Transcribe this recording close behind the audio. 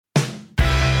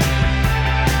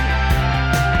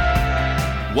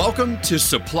Welcome to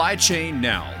Supply Chain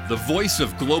Now, the voice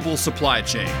of global supply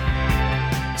chain.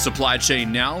 Supply Chain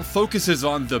Now focuses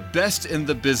on the best in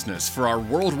the business for our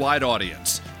worldwide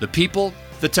audience, the people,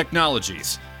 the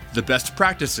technologies, the best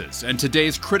practices, and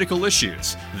today's critical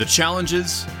issues, the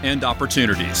challenges and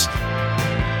opportunities.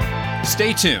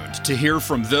 Stay tuned to hear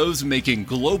from those making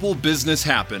global business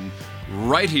happen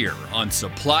right here on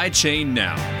Supply Chain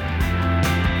Now.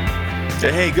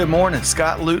 Hey, good morning.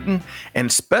 Scott Luton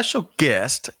and special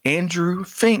guest Andrew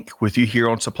Fink with you here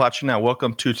on Supply Chain Now.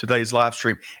 Welcome to today's live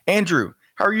stream. Andrew,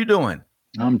 how are you doing?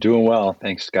 I'm doing well.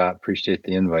 Thanks, Scott. Appreciate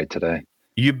the invite today.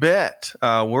 You bet.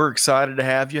 We're excited to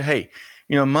have you. Hey,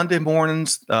 you know, Monday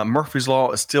mornings, Murphy's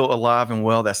Law is still alive and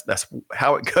well. That's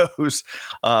how it goes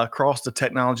across the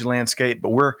technology landscape. But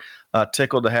we're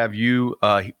tickled to have you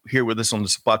here with us on the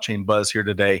Supply Chain Buzz here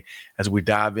today as we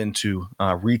dive into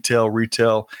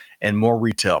retail, and more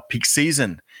retail. Peak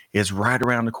season is right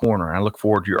around the corner. And I look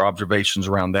forward to your observations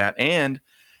around that and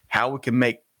how we can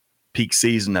make peak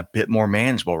season a bit more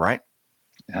manageable, right?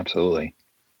 Absolutely.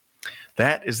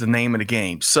 That is the name of the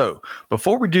game. So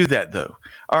before we do that, though,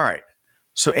 all right.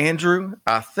 So, Andrew,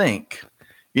 I think,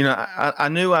 you know, I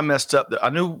knew I messed up.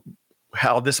 I knew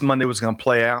how this Monday was going to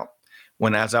play out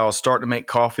as I was starting to make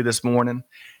coffee this morning.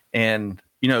 And,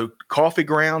 you know, coffee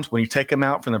grounds, when you take them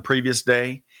out from the previous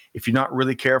day, if you're not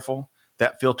really careful,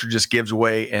 that filter just gives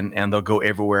away and they'll go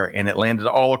everywhere. And it landed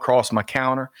all across my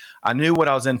counter. I knew what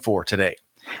I was in for today.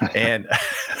 And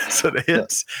so the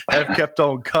hits have kept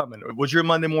on coming. Was your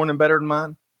Monday morning better than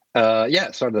mine? Yeah,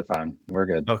 it started fine. We're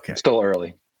good. Okay. It's still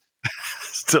early.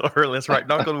 Still early. That's right.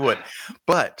 Knock on wood.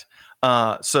 But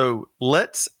so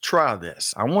let's try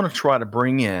this. I want to try to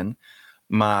bring in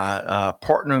my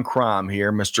partner in crime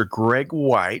here, Mr. Greg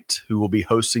White, who will be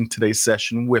hosting today's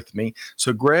session with me.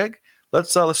 So, Greg,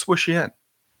 let's swoosh you in.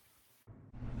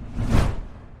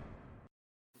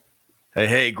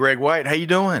 Hey, Greg White, how you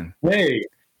doing? Hey,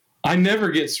 I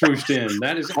never get swooshed in.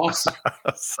 That is awesome.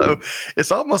 So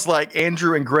it's almost like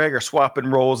Andrew and Greg are swapping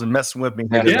roles and messing with me.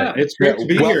 Yeah, it's great to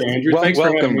be here, Andrew. Thanks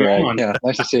for having me on. Yeah,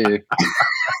 nice to see you.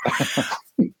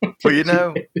 Well, you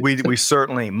know, we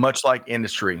certainly, much like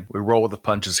industry, we roll with the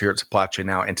punches here at Supply Chain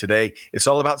Now. And today, it's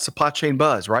all about Supply Chain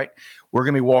Buzz, right? We're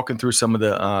going to be walking through some of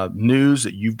the news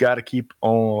that you've got to keep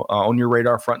on your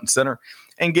radar front and center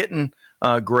and getting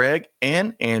Greg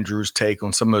and Andrew's take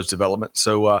on some of those developments.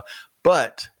 So,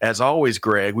 but as always,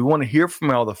 Greg, we want to hear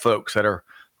from all the folks that are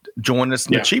joining us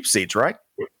in the cheap seats, right?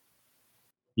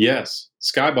 Yes.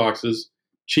 Skyboxes,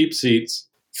 cheap seats,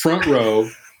 front row,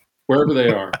 wherever they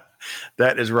are.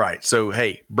 That is right. So,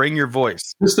 hey, bring your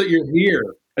voice. Just that you're here.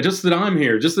 Just that I'm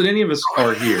here. Just that any of us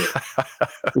are here.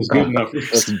 It's good enough.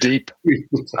 That's deep.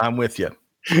 I'm with you.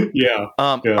 Yeah.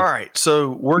 All right.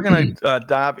 So we're going to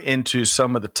dive into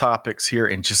some of the topics here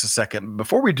in just a second.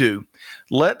 Before we do,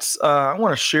 I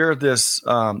want to share this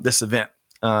event,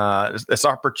 this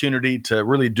opportunity to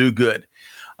really do good.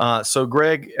 So,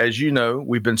 Greg, as you know,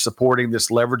 we've been supporting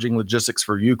this leveraging logistics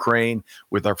for Ukraine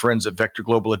with our friends at Vector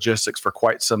Global Logistics for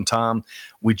quite some time.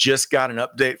 We just got an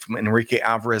update from Enrique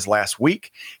Alvarez last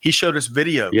week. He showed us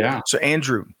video. Yeah. So,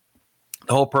 Andrew,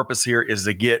 the whole purpose here is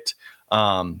to get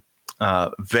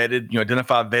vetted,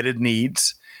 identify vetted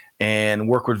needs and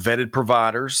work with vetted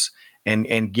providers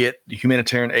and get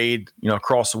humanitarian aid,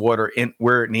 across the water in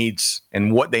where it needs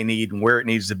and what they need and where it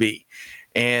needs to be.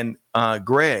 And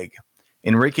Greg,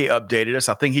 Enrique updated us.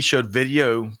 I think he showed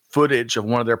video footage of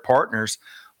one of their partners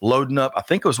loading up, I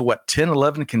think it was 10,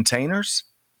 11 containers?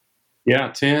 Yeah,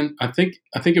 10. I think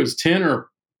it was 10 or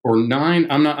 9.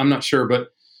 I'm not sure, but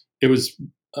it was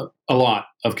a lot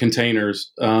of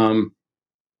containers.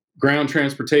 Ground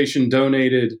transportation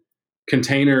donated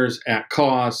containers at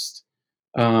cost,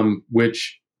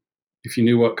 which if you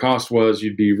knew what cost was,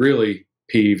 you'd be really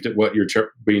peeved at what you're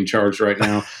being charged right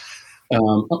now.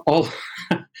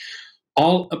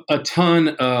 A ton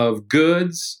of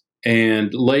goods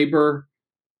and labor,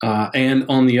 and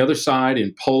on the other side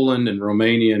in Poland and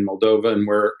Romania and Moldova and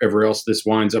wherever else this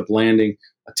winds up landing,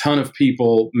 a ton of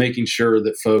people making sure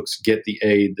that folks get the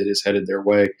aid that is headed their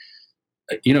way.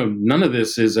 None of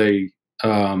this is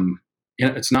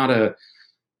it's not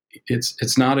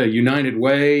a United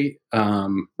Way,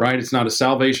 right? It's not a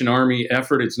Salvation Army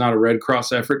effort. It's not a Red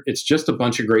Cross effort. It's just a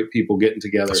bunch of great people getting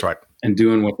together. That's right. And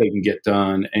doing what they can get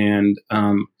done. And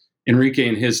Enrique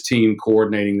and his team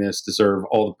coordinating this deserve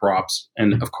all the props.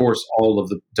 And of course, all of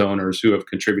the donors who have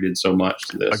contributed so much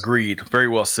to this. Agreed. Very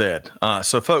well said.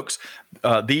 So folks,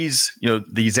 these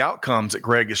outcomes that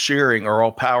Greg is sharing are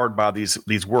all powered by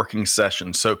these working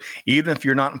sessions. So even if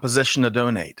you're not in position to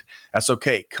donate, that's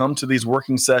okay. Come to these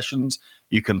working sessions.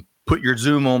 You can put your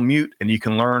Zoom on mute and you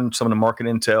can learn some of the market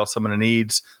intel, some of the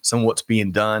needs, some of what's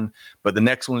being done. But the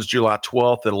next one is July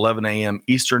 12th at 11 a.m.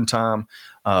 Eastern time.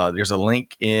 There's a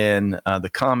link in the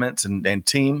comments and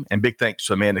team. And big thanks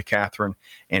to Amanda, Catherine,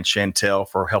 and Chantel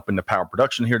for helping the power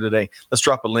production here today. Let's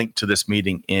drop a link to this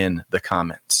meeting in the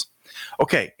comments.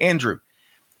 Okay, Andrew,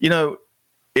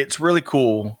 it's really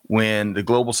cool when the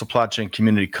global supply chain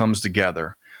community comes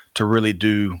together to really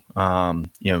do,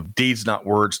 deeds, not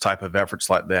words type of efforts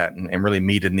like that and really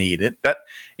meet a need.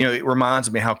 It reminds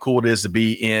me how cool it is to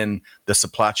be in the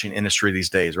supply chain industry these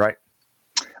days, right?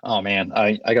 Oh man,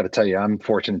 I got to tell you, I'm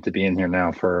fortunate to be in here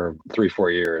now for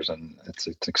 3-4 years, and it's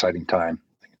an exciting time,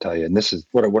 I can tell you. And this is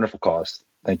what a wonderful cause.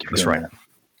 Thank you for doing that.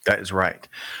 That is right.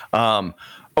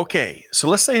 Okay, so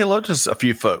let's say hello to a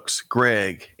few folks,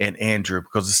 Greg and Andrew,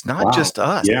 because it's not just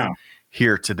us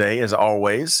here today, as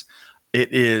always.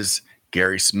 It is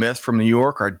Gary Smith from New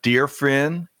York, our dear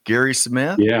friend, Gary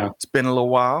Smith. Yeah. It's been a little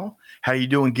while. How you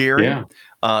doing, Gary? Yeah.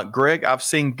 Greg, I've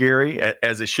seen Gary,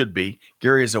 as it should be.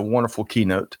 Gary is a wonderful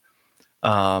keynote.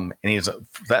 And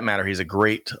for that matter, he's a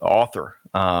great author.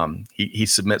 He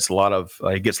submits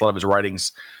he gets a lot of his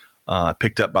writings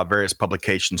picked up by various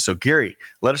publications. So, Gary,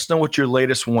 let us know what your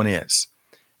latest one is.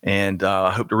 And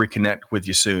I hope to reconnect with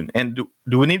you soon. And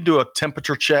do we need to do a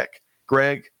temperature check,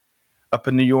 Greg, up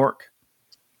in New York?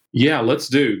 Yeah, let's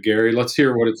do, Gary. Let's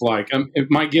hear what it's like. It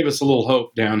might give us a little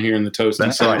hope down here in the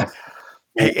toasty South. Right.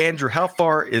 Hey, Andrew, how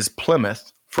far is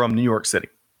Plymouth from New York City?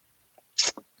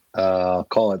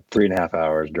 Call it 3.5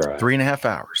 hours drive. 3.5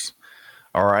 hours.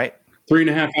 All right.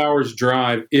 3.5 hours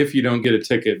drive if you don't get a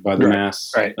ticket by the Mass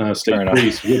State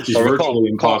Police, which is virtually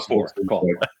impossible.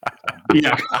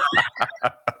 Yeah.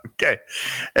 Okay.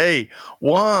 Hey,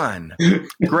 Juan,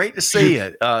 great to see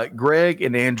you. Greg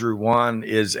and Andrew, Juan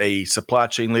is a supply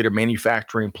chain leader,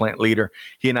 manufacturing plant leader.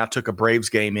 He and I took a Braves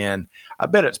game in. I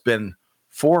bet it's been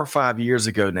 4 or 5 years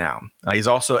ago now. He's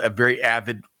also a very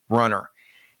avid runner.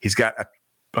 He's got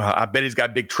I bet he's got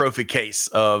a big trophy case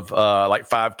of like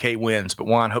 5K wins. But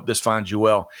Juan, hope this finds you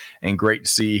well and great to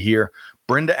see you here.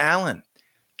 Brenda Allen,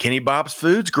 Kenny Bob's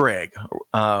Foods, Greg,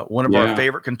 one of our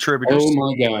favorite contributors. Oh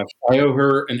my gosh, I owe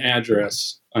her an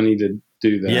address. I need to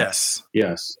do that.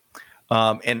 Yes.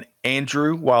 And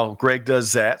Andrew, while Greg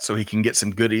does that, so he can get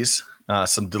some goodies,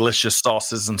 some delicious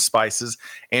sauces and spices.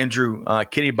 Andrew,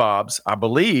 Kenny Bob's, I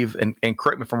believe, and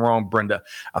correct me if I'm wrong, Brenda,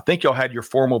 I think y'all had your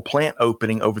formal plant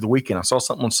opening over the weekend. I saw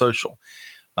something on social,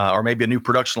 or maybe a new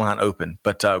production line open.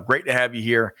 But great to have you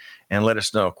here and let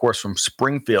us know. Of course, from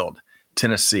Springfield,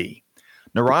 Tennessee.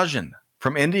 Narajan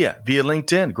from India via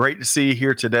LinkedIn. Great to see you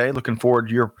here today. Looking forward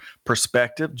to your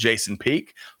perspective. Jason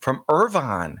Peak from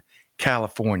Irvine,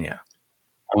 California.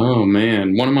 Oh,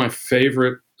 man. One of my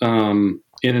favorite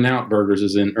In-N-Out burgers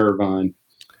is in Irvine.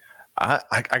 I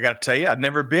got to tell you, I've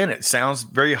never been. It sounds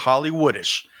very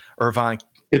Hollywoodish, Irvine.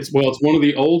 It's one of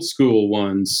the old school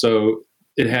ones. So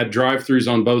it had drive-thrus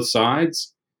on both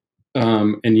sides,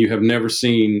 and you have never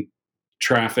seen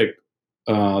traffic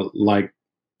like,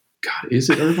 God, is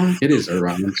it Irvine? It is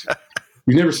Irvine.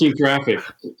 You've never seen traffic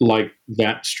like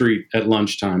that street at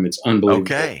lunchtime. It's unbelievable.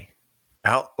 Okay.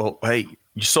 Hey,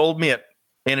 you sold me at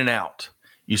In-N-Out.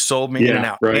 You sold me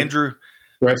In-N-Out. Right. Andrew.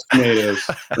 Fresh tomatoes,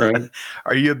 right?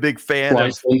 Are you a big fan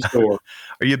Are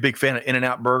you a big fan of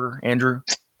In-N-Out Burger, Andrew?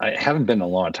 I haven't been in a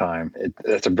long time.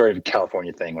 It's a very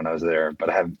California thing when I was there, but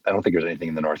I don't think there's anything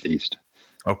in the Northeast.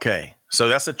 Okay. So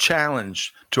that's a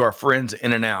challenge to our friends at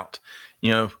In-N-Out.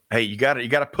 Hey, you got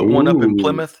to put one up in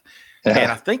Plymouth. Yeah.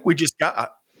 And I think we just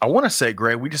got, I want to say,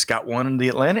 Greg, we just got one in the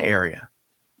Atlanta area.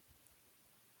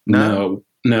 No.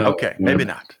 Okay. No. Maybe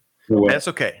not. No. That's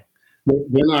okay.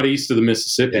 They're not east of the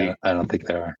Mississippi. Yeah, I don't think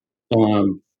they are.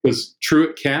 Because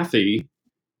Truett Cathy,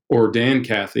 or Dan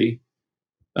Cathy,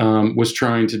 was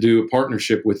trying to do a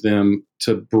partnership with them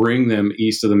to bring them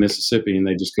east of the Mississippi, and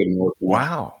they just couldn't work.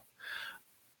 Wow.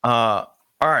 All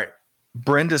right.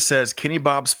 Brenda says Kenny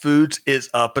Bob's Foods is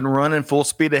up and running full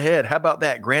speed ahead. How about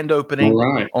that? Grand opening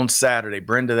on Saturday.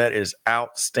 Brenda, that is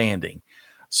outstanding.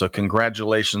 So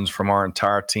congratulations from our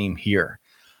entire team here.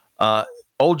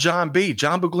 Old John B.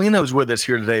 John Buglino is with us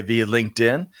here today via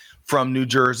LinkedIn from New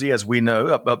Jersey, as we know,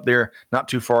 up there, not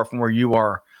too far from where you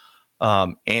are,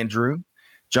 Andrew.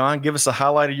 John, give us a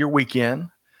highlight of your weekend.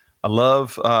 I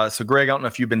love, so Greg, I don't know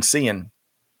if you've been seeing,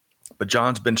 but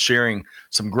John's been sharing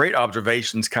some great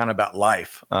observations kind of about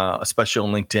life, especially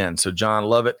on LinkedIn. So John,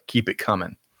 love it. Keep it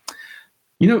coming.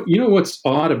 You know what's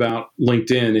odd about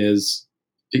LinkedIn is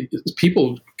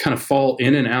people kind of fall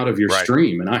in and out of your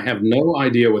stream. And I have no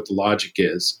idea what the logic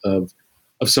is of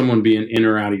someone being in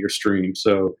or out of your stream.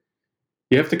 So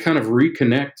you have to kind of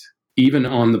reconnect even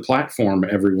on the platform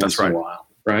every once in a while.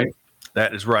 right?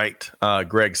 That is right,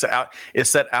 Greg. So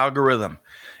it's that algorithm.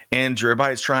 Andrew,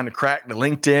 everybody's trying to crack the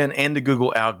LinkedIn and the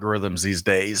Google algorithms these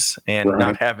days and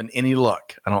not having any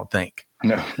luck, I don't think.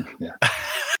 No, yeah.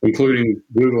 Including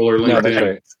Google or LinkedIn. No,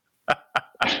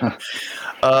 that's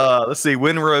right. Let's see.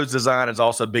 Winrose Design is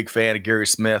also a big fan of Gary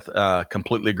Smith.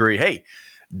 Completely agree. Hey,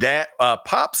 Dad,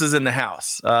 Pops is in the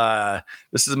house.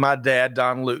 This is my dad,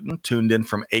 Don Luton, tuned in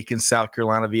from Aiken, South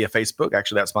Carolina via Facebook.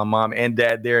 Actually, that's my mom and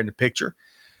dad there in the picture.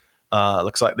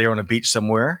 Looks like they're on a beach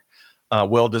somewhere.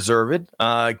 Well deserved.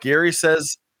 Gary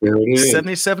says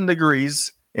 77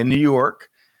 degrees in New York.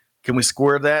 Can we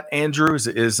square that, Andrew?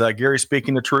 Is Gary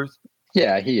speaking the truth?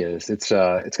 Yeah, he is. It's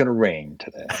going to rain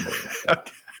today.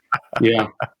 Yeah,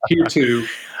 here too.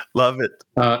 Love it.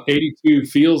 82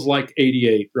 feels like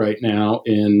 88 right now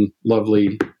in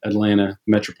lovely Atlanta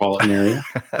metropolitan area.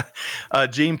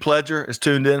 Gene Pledger is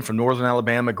tuned in from Northern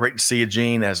Alabama. Great to see you,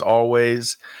 Gene, as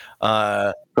always.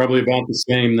 Probably about the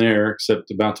same there, except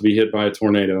about to be hit by a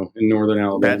tornado in Northern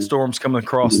Alabama. Bad storms coming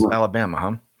across Alabama,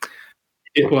 huh?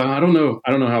 Well, I don't know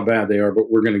how bad they are,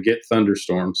 but we're going to get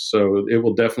thunderstorms, so it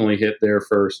will definitely hit there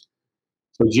first.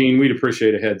 So, Gene, we'd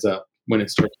appreciate a heads up when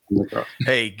it starts to come across.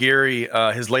 Hey, Gary,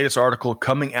 his latest article,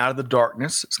 Coming Out of the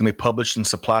Darkness, it's going to be published in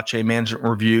Supply Chain Management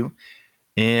Review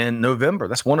in November.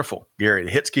 That's wonderful, Gary.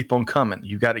 The hits keep on coming.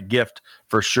 You got a gift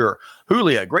for sure.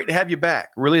 Julia, great to have you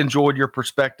back. Really enjoyed your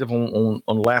perspective on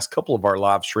the last couple of our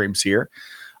live streams here.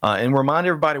 And remind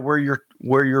everybody where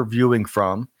you're viewing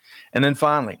from. And then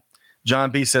finally,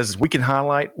 John B. says, we can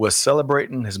highlight was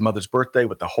celebrating his mother's birthday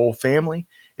with the whole family.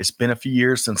 It's been a few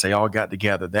years since they all got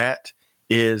together. That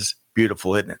is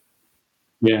beautiful, isn't it?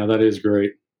 Yeah, that is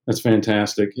great. That's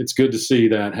fantastic. It's good to see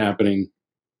that happening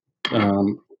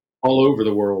all over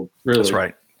the world, really. That's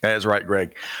right. That is right,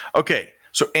 Greg. Okay,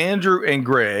 so Andrew and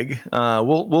Greg,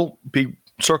 we'll be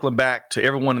circling back to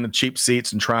everyone in the cheap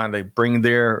seats and trying to bring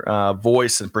their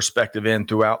voice and perspective in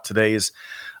throughout today's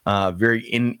very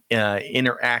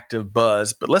interactive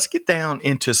buzz. But let's get down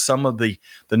into some of the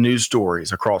news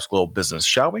stories across global business,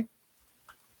 shall we?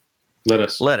 Let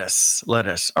us.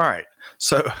 All right.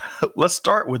 So let's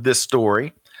start with this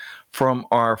story from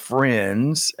our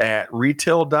friends at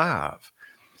Retail Dive.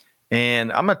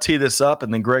 And I'm going to tee this up,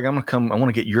 and then Greg, I want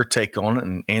to get your take on it,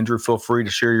 and Andrew, feel free to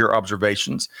share your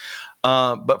observations.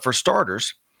 But for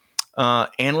starters,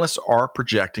 analysts are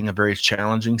projecting a very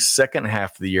challenging second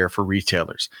half of the year for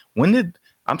retailers.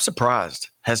 I'm surprised.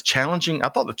 I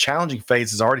thought the challenging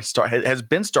phase has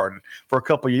been started for a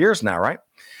couple of years now, right?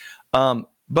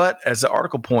 But as the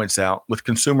article points out, with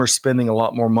consumers spending a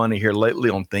lot more money here lately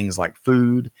on things like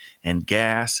food and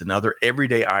gas and other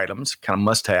everyday items, kind of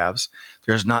must-haves,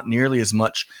 there's not nearly as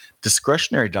much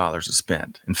discretionary dollars to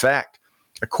spend. In fact,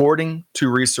 according to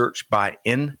research by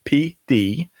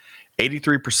NPD,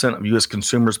 83% of U.S.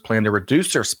 consumers plan to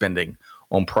reduce their spending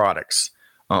on products,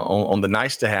 on the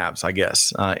nice-to-haves, I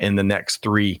guess, in the next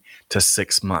 3 to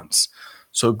 6 months.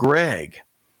 So, Greg,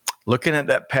 looking at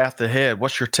that path ahead,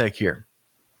 what's your take here?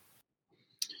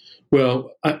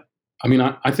 Well, I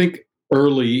think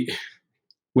early,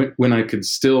 when I could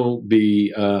still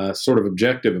be sort of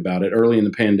objective about it, early in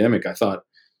the pandemic, I thought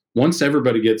once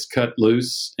everybody gets cut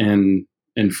loose and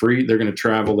free, they're going to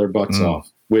travel their butts off,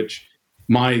 which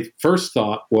my first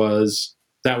thought was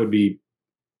that would be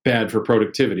bad for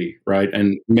productivity, right?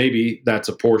 And maybe that's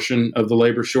a portion of the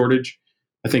labor shortage.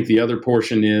 I think the other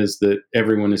portion is that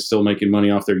everyone is still making money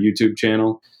off their YouTube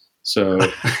channel. So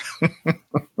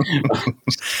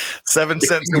 7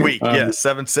 cents a week.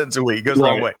 7 cents a week goes a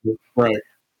long way. Right.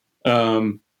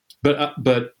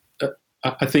 But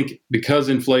I think because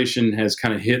inflation has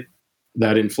kind of hit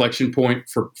that inflection point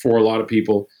for a lot of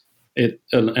people, and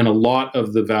a lot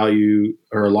of the value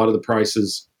or a lot of the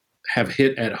prices have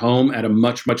hit at home at a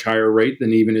much, much higher rate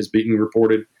than even is being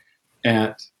reported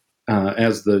at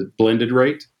as the blended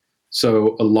rate.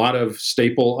 So a lot of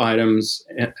staple items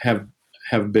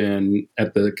have been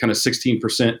at the kind of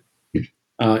 16%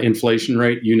 inflation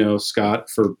rate. Scott,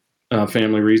 for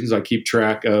family reasons, I keep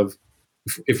track of,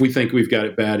 if we think we've got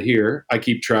it bad here, I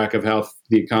keep track of how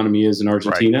the economy is in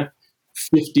Argentina.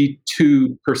 Right.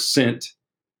 52%,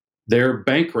 their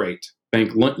bank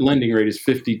lending rate is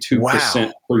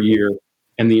 52% per year,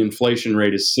 and the inflation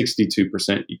rate is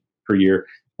 62% per year.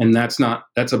 And that's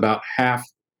about half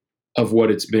of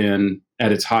what it's been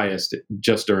at its highest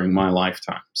just during my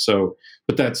lifetime. So,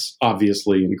 but that's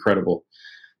obviously incredible.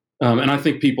 And I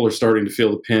think people are starting to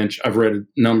feel the pinch. I've read a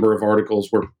number of articles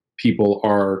where people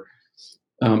are,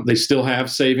 they still have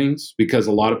savings because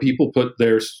a lot of people put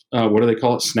their, what do they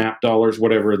call it? SNAP dollars,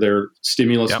 whatever, their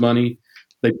stimulus money,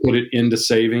 they put it into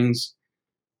savings.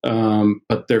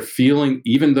 But they're feeling,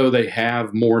 even though they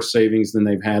have more savings than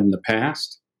they've had in the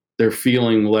past, they're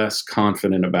feeling less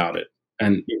confident about it.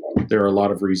 And there are a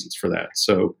lot of reasons for that.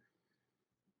 So,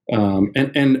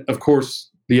 and of course,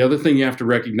 the other thing you have to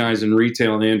recognize in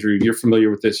retail, and Andrew, you're familiar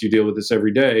with this, you deal with this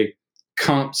every day,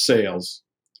 comp sales,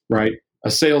 right? A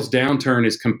sales downturn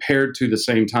is compared to the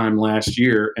same time last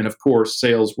year. And of course,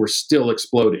 sales were still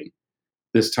exploding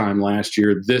this time last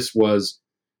year. This was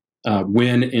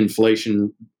when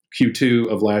inflation, Q2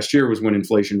 of last year was when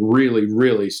inflation really,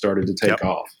 really started to take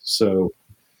off. So,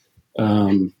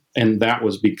 and that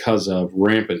was because of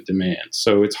rampant demand.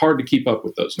 So it's hard to keep up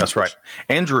with those numbers. That's right.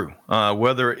 Andrew,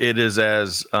 whether it is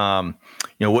as,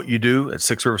 what you do at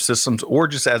Six River Systems or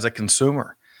just as a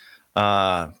consumer,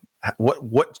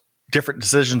 what different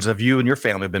decisions have you and your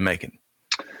family been making?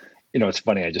 It's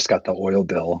funny. I just got the oil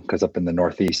bill because up in the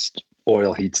Northeast,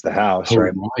 oil heats the house,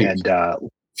 right? And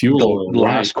fuel the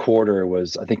last quarter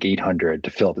was, I think, $800 to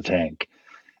fill the tank.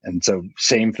 And so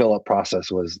same fill up process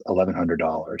was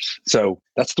 $1,100. So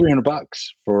that's $300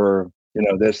 for,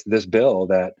 this bill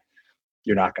that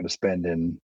you're not going to spend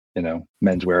in,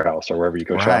 Men's Warehouse or wherever you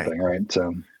go shopping. Right.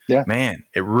 So, yeah, man,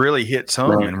 it really hits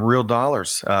home in real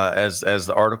dollars, as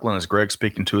the article and as Greg's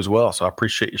speaking to as well. So I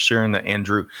appreciate you sharing that,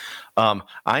 Andrew. I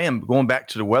am going back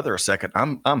to the weather a second.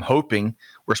 I'm hoping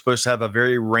we're supposed to have a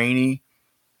very rainy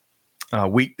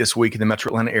week this week in the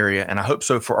Metro Atlanta area. And I hope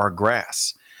so for our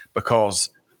grass, because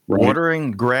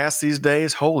watering grass these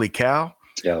days, holy cow.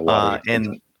 Yeah.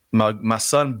 And my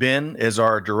son, Ben, is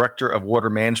our director of water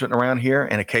management around here.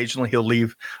 And occasionally he'll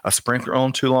leave a sprinkler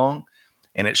on too long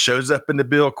and it shows up in the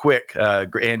bill quick.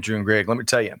 Andrew and Greg, let me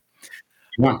tell you.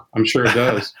 Yeah, I'm sure it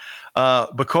does.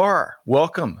 Bakar,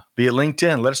 welcome via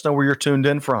LinkedIn. Let us know where you're tuned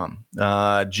in from.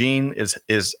 Gene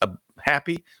is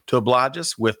happy to oblige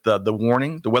us with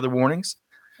the weather warnings.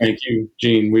 Thank you,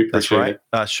 Gene. We appreciate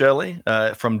it. Shelly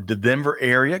from the Denver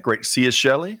area. Great to see you,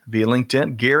 Shelly, via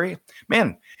LinkedIn. Gary,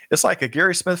 man, it's like a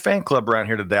Gary Smith fan club around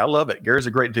here today. I love it. Gary's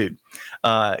a great dude.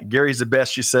 Gary's the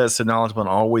best, she says, so knowledgeable and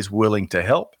always willing to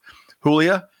help.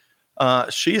 Julia,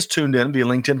 she is tuned in via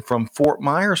LinkedIn from Fort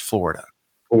Myers, Florida.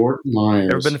 Fort Myers.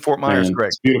 Ever been to Fort Myers, Greg?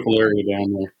 It's a beautiful area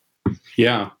down there.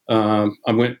 Yeah.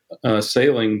 I went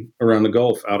sailing around the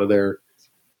Gulf out of there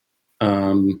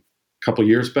a couple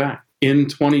years back in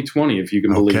 2020, if you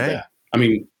can believe that. I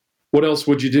mean, what else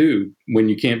would you do when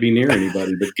you can't be near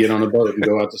anybody but get on a boat and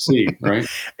go out to sea, right?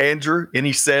 Andrew,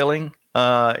 any sailing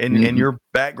in your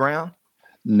background?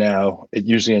 No, it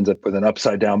usually ends up with an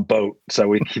upside down boat. So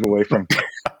we keep away from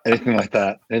anything like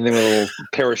that. Anything with a little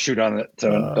parachute on it.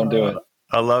 So don't do it.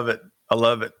 I love it.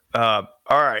 All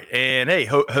right. And hey,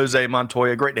 Jose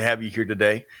Montoya, great to have you here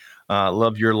today.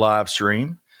 Love your live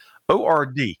stream.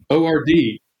 ORD.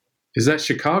 Is that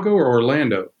Chicago or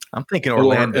Orlando? I'm thinking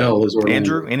Orlando. ORL is Orlando.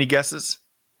 Andrew, any guesses?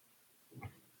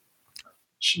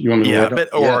 You want me to I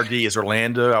bet ORD is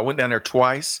Orlando. I went down there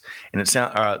twice, and it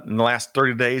sound in the last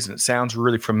 30 days, and it sounds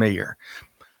really familiar.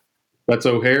 That's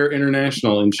O'Hare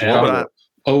International in Chicago.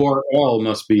 ORL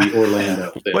must be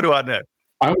Orlando. What do I know?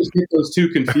 I always get those two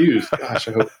confused. Gosh,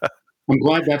 I'm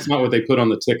glad that's not what they put on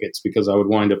the tickets, because I would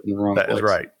wind up in the wrong place. That is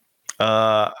right.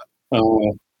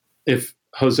 If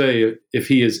Jose, if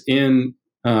he is in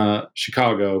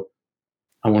Chicago,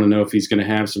 I want to know if he's going to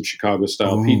have some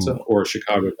Chicago-style pizza or a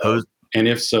Chicago dog. And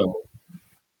if so,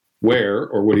 where,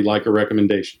 or would he like a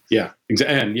recommendation? Yeah,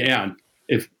 exactly. And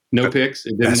if no pics,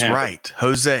 it didn't happen. That's right.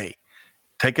 Jose,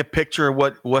 take a picture of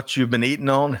what you've been eating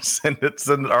on and send it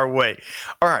our way.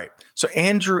 All right. So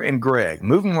Andrew and Greg,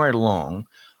 moving right along,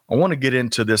 I want to get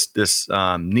into this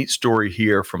neat story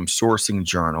here from Sourcing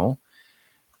Journal.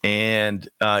 And,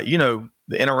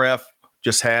 the NRF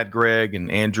just had, Greg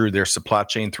and Andrew, their Supply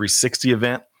Chain 360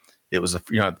 event. It was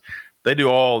they do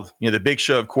all, the big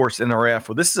show, of course, NRF.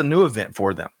 Well, this is a new event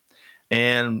for them.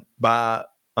 And by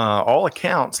all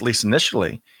accounts, at least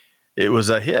initially, it was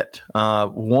a hit.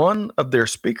 One of their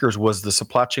speakers was the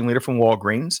supply chain leader from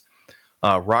Walgreens,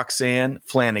 Roxanne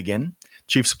Flanagan,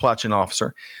 Chief Supply Chain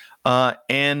Officer.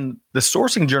 And the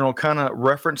Sourcing Journal kind of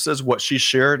references what she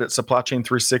shared at Supply Chain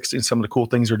 360 and some of the cool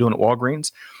things they're doing at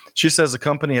Walgreens. She says the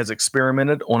company has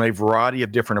experimented on a variety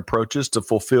of different approaches to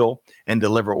fulfill and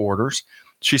deliver orders.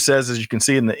 She says, as you can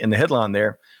see in the headline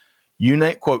there,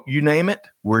 quote, you name it,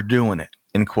 we're doing it,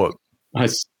 end quote.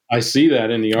 I see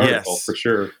that in the article, for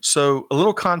sure. So a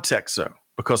little context, though,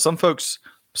 because some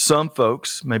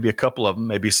folks, maybe a couple of them,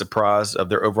 may be surprised of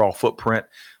their overall footprint.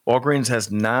 Walgreens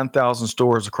has 9,000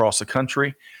 stores across the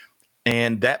country,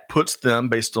 and that puts them,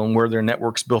 based on where their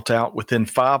network's built out, within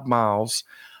 5 miles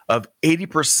of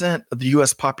 80% of the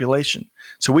U.S. population.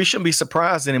 So we shouldn't be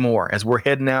surprised anymore as we're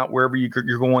heading out wherever you're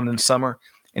going in the summer,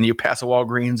 and you pass a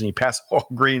Walgreens and you pass a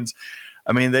Walgreens.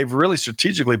 I mean, they've really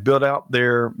strategically built out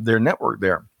their network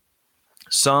there.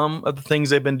 Some of the things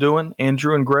they've been doing,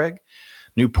 Andrew and Greg,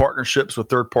 new partnerships with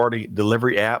third-party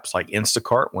delivery apps like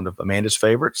Instacart, one of Amanda's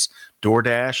favorites,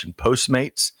 DoorDash, and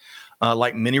Postmates.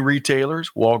 Like many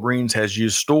retailers, Walgreens has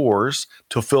used stores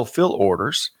to fulfill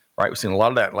orders, right? We've seen a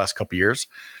lot of that in the last couple of years.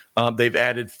 They've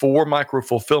added 4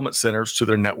 micro-fulfillment centers to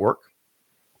their network.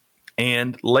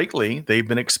 And lately, they've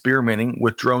been experimenting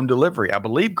with drone delivery. I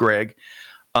believe, Greg,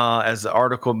 as the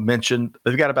article mentioned,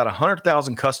 they've got about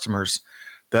 100,000 customers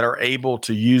that are able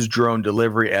to use drone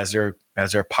delivery as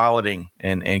they're piloting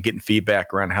and getting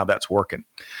feedback around how that's working.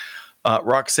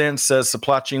 Roxanne says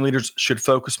supply chain leaders should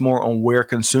focus more on where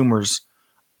consumers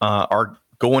are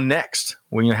going next.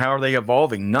 How are they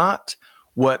evolving? Not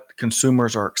what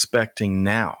consumers are expecting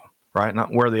now, right?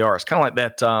 Not where they are. It's kind of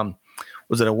like that.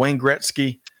 Was it a Wayne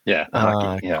Gretzky?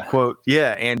 Quote.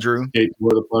 Yeah, Andrew.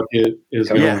 Where the puck is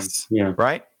going. Yes. Yeah.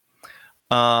 Right.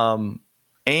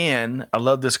 And I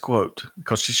love this quote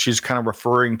because she's kind of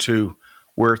referring to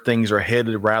where things are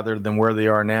headed rather than where they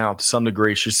are now to some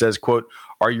degree. She says, quote,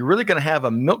 "Are you really going to have a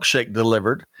milkshake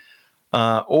delivered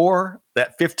or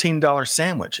that $15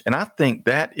 sandwich?" And I think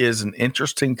that is an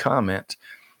interesting comment.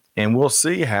 And we'll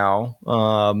see how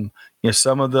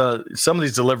some of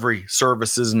these delivery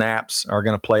services and apps are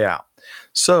going to play out.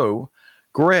 So,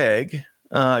 Greg,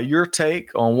 your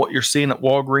take on what you're seeing at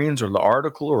Walgreens or the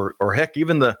article or heck,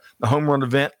 even the home run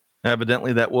event,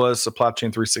 evidently that was Supply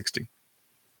Chain 360.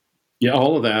 Yeah,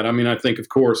 all of that. I mean, I think, of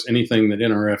course, anything that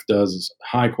NRF does is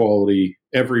high quality.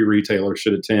 Every retailer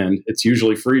should attend. It's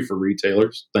usually free for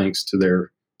retailers, thanks to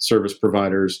their service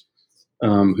providers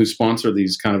who sponsor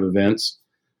these kind of events.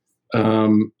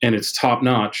 And it's top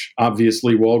notch.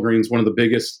 Obviously, Walgreens, one of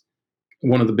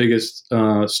the biggest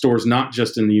stores, not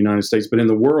just in the United States, but in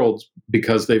the world,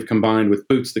 because they've combined with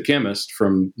Boots the Chemist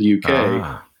from the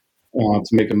UK to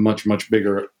make a much, much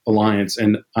bigger alliance.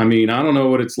 And I mean, I don't know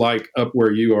what it's like up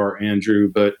where you are, Andrew,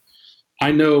 but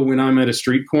I know when I'm at a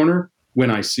street corner,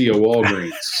 when I see a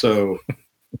Walgreens. So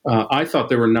I thought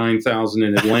there were 9,000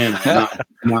 in Atlanta.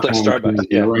 Not like Starbucks.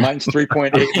 Yeah, mine's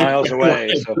 3.8 miles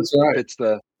away. So that's right. It's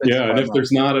and if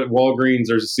there's not a Walgreens,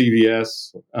 there's a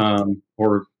CVS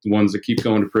or the ones that keep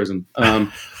going to prison. The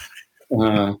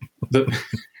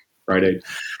Rite Aid,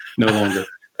 no longer.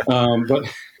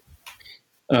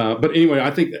 But anyway, I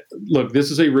think, look, this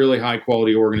is a really high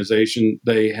quality organization.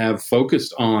 They have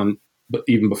focused on, but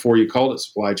even before you called it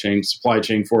supply chain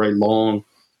for a long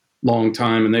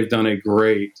time, and they've done a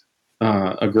great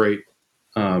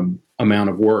amount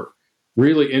of work.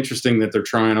 Really interesting that they're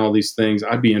trying all these things.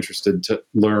 I'd be interested to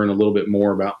learn a little bit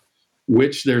more about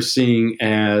which they're seeing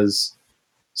as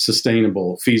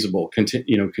sustainable, feasible,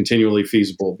 continually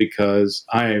feasible. Because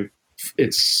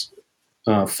it's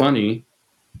funny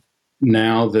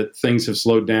now that things have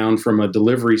slowed down from a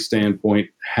delivery standpoint,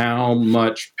 how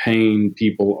much pain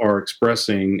people are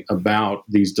expressing about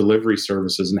these delivery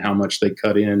services and how much they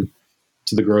cut in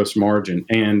to the gross margin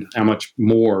and how much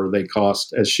more they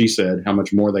cost, as she said, how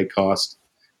much more they cost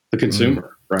the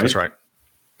consumer, right? That's right.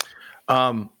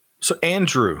 So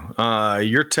Andrew,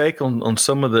 your take on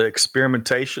some of the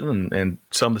experimentation and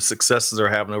some of the successes they're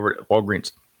having over at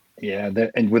Walgreens. Yeah,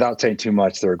 and without saying too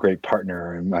much, they're a great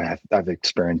partner, and I've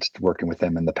experienced working with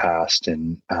them in the past,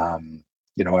 and I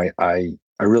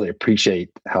really appreciate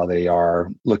how they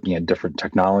are looking at different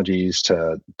technologies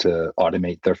to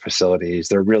automate their facilities.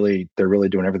 They're really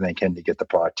doing everything they can to get the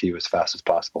product to you as fast as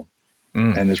possible,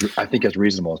 and I think as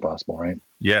reasonable as possible, right?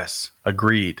 Yes,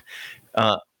 agreed.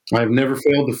 I've never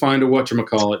failed to find a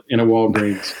whatchamacallit in a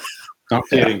Walgreens. Not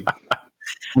kidding.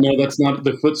 No, that's not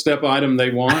the footstep item they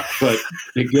want, but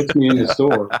it gets me in the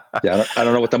store. Yeah, I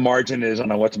don't know what the margin is on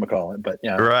a whatchamacallit, but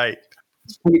yeah. Right.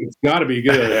 It's got to be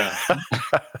good. Yeah.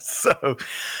 So, a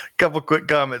couple quick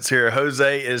comments here.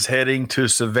 Jose is heading to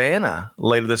Savannah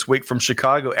later this week from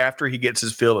Chicago after he gets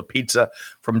his fill of pizza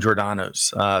from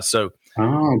Giordano's. Giordano's.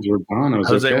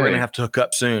 Jose, okay. we're going to have to hook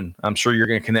up soon. I'm sure you're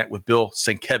going to connect with Bill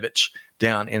Sienkiewicz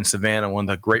down in Savannah, one of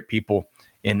the great people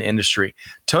in the industry.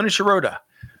 Tony Sciarrotta,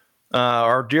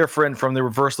 our dear friend from the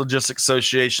Reverse Logistics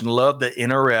Association, loved that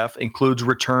NRF includes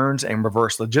returns and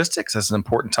reverse logistics as an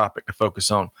important topic to focus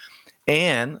on.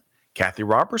 And Kathy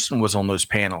Robertson was on those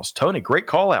panels. Tony, great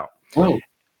call out. Oh,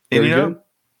 and good.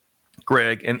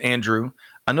 Greg and Andrew,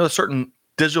 I know a certain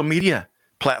digital media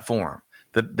platform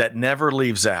that never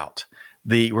leaves out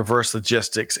the reverse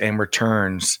logistics and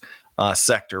returns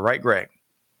sector, right, Greg?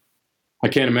 I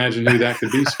can't imagine who that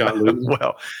could be, Scott Luton.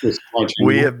 Well,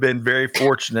 we have been very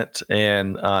fortunate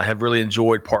and have really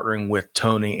enjoyed partnering with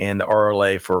Tony and the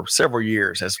RLA for several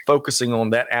years, as focusing on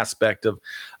that aspect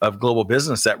of global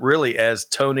business that really, as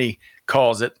Tony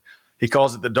calls it, he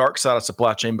calls it the dark side of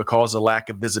supply chain because of lack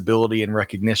of visibility and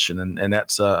recognition. And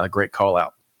that's a great call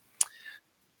out.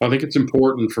 I think it's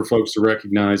important for folks to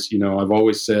recognize, I've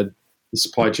always said the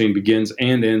supply chain begins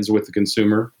and ends with the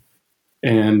consumer.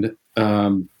 And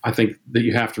I think that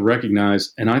you have to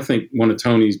recognize, and I think one of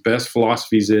Tony's best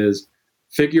philosophies is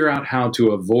figure out how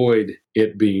to avoid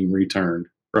it being returned,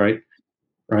 right?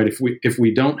 Right. If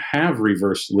we don't have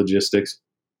reverse logistics,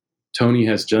 Tony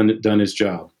has done his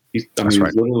job. He's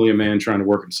literally a man trying to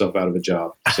work himself out of a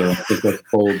job. So I think that's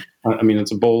bold.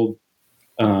 It's a bold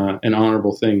and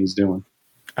honorable thing he's doing.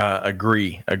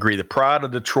 Agree. The pride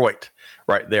of Detroit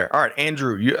right there. All right,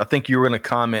 Andrew, I think you were going to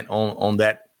comment on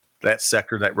that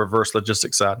sector, that reverse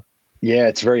logistics side. Yeah,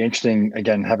 it's very interesting.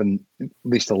 Again, having at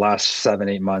least the last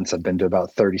 7-8 months, I've been to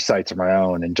about 30 sites of my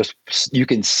own, and just you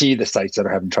can see the sites that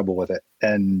are having trouble with it,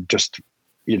 and just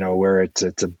where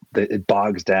it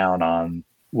bogs down on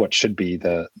what should be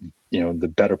the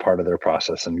better part of their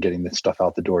process and getting the stuff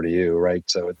out the door to you, right?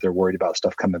 So they're worried about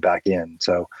stuff coming back in.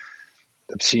 So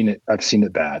I've seen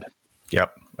it bad.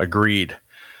 Yep, agreed.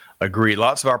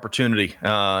 Lots of opportunity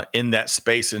in that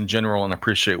space in general, and I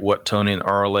appreciate what Tony and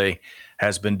RLA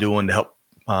has been doing to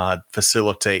help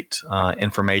facilitate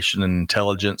information and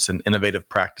intelligence and innovative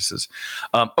practices.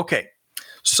 Okay,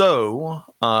 so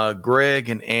Greg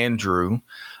and Andrew,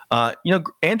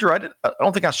 Andrew, I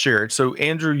don't think I shared. So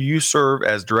Andrew, you serve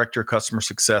as Director of Customer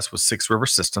Success with Six River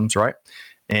Systems, right?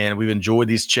 And we've enjoyed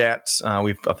these chats. I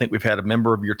think we've had a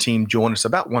member of your team join us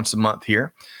about once a month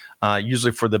here.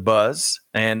 Usually for the buzz,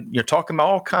 and you're talking about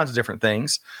all kinds of different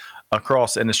things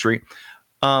across the industry.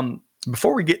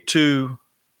 Before we get to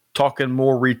talking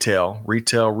more retail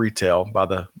by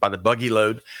the buggy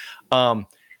load,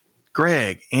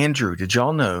 Greg, Andrew, did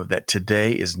y'all know that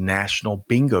today is National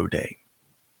Bingo Day?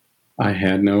 I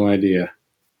had no idea.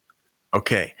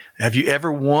 Okay. Have you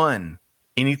ever won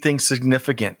anything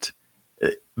significant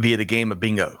via the game of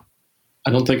bingo?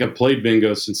 I don't think I've played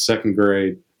bingo since second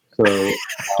grade. So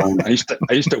I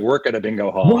used to work at a bingo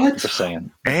hall. What? Just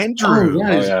saying, Andrew?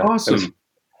 That is awesome.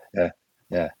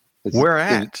 Yeah. Where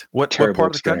at? What part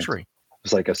of the country? It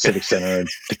was like a civic center in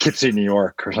Poughkeepsie, New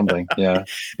York, or something. Yeah.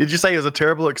 Did you say it was a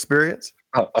terrible experience?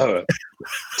 Oh,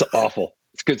 it's awful.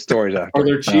 It's good stories after. Are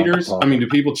there cheaters? Do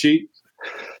people cheat?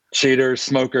 Cheaters,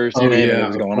 smokers. Oh, yeah,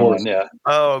 what's going on? Yeah.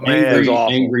 Oh man,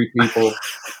 angry people.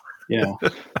 Yeah,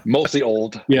 mostly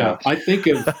old. Yeah, I think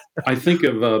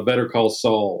of Better Call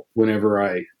Saul whenever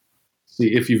I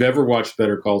see. If you've ever watched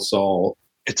Better Call Saul,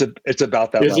 it's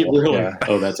about that. Is level. it really? Yeah.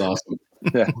 Oh, that's awesome.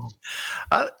 Yeah.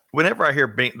 Whenever I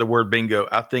hear the word bingo,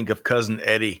 I think of Cousin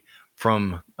Eddie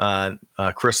from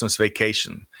Christmas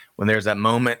Vacation, when there's that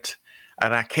moment,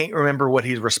 and I can't remember what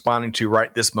he's responding to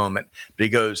right this moment, but he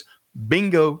goes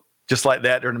bingo just like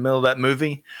that during the middle of that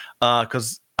movie,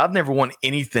 because I've never won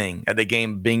anything at the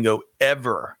game bingo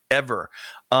ever.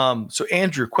 So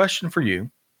Andrew, question for you.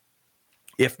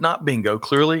 If not bingo,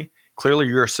 clearly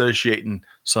you're associating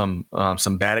some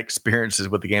bad experiences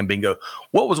with the game bingo.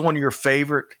 What was one of your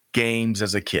favorite games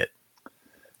as a kid?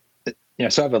 Yeah,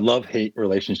 so I have a love-hate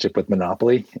relationship with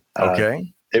Monopoly.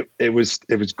 Okay. It was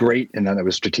great, and then it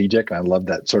was strategic, and I loved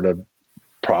that sort of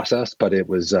process, but it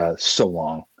was so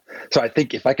long. So I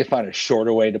think if I could find a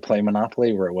shorter way to play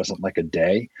Monopoly where it wasn't like a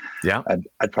day, yeah,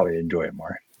 I'd probably enjoy it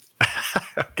more.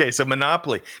 Okay, so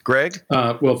Monopoly, Greg.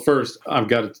 Well, first I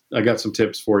got some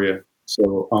tips for you.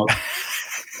 So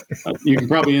you can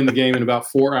probably end the game in about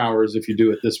 4 hours if you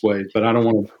do it this way, but I don't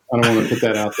want to put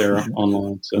that out there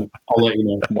online. So I'll let you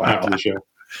know after the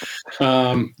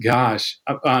show. Gosh,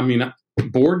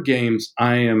 board games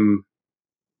I am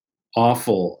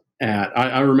awful at.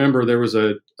 I remember there was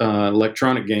a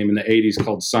electronic game in the 80s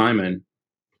called Simon,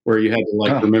 where you had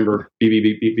to remember beep beep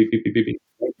beep beep beep beep beep beep.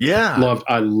 Yeah,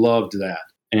 I loved that,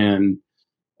 and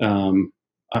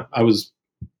I was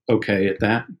okay at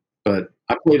that. But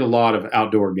I played a lot of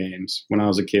outdoor games when I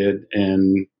was a kid,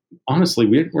 and honestly,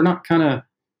 we're not kind of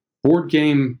board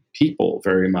game people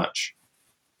very much.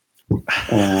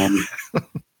 A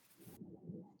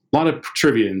lot of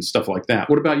trivia and stuff like that.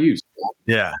 What about you?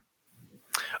 Yeah.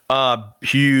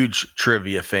 Huge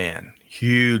trivia fan.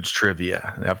 Huge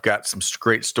trivia. I've got some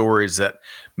great stories that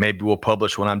maybe we'll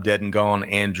publish when I'm dead and gone,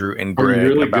 Andrew and Greg. Are you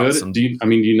really good? Do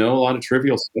you know a lot of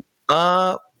trivial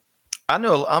stuff? I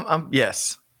know.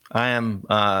 Yes, I am.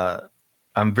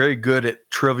 I'm very good at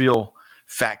trivial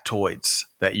factoids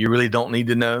that you really don't need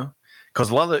to know, because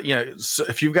a lot of so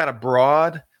if you've got a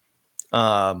broad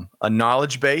a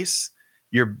knowledge base,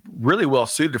 you're really well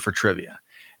suited for trivia.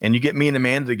 And you get me and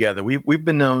Amanda together. We've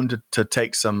been known to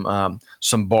take some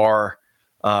bar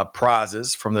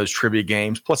prizes from those trivia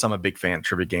games. Plus, I'm a big fan of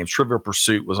trivia games. Trivial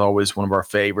Pursuit was always one of our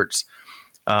favorites.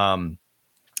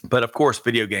 But of course,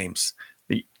 video games,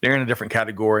 they're in a different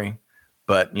category.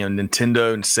 But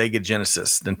Nintendo and Sega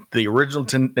Genesis, the original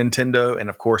Nintendo, and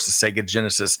of course the Sega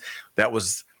Genesis, that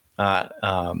was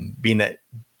being a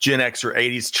Gen X or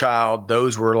 80s child.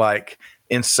 Those were like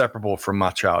inseparable from my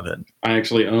childhood. I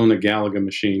actually own a Galaga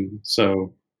machine,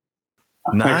 so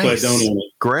nice. Actually, I don't own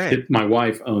it. Great. My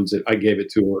wife owns it. I gave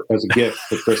it to her as a gift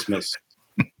for Christmas.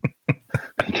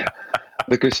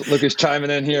 Lucas chiming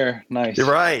in here. Nice.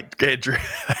 You're right, Andrew.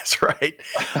 That's right.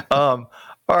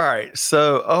 All right.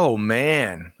 So, oh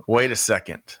man, wait a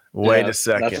second. That's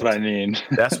what I mean.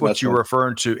 That's what you're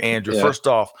referring to, Andrew. Yeah. First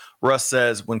off, Russ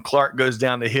says when Clark goes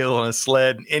down the hill on a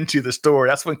sled into the store,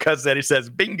 that's when Cousin Eddie says,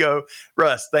 "Bingo,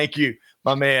 Russ. Thank you,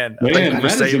 my man. Man,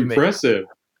 that is impressive."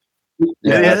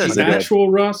 Yeah, that's the actual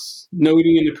Russ. No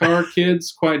eating in the car,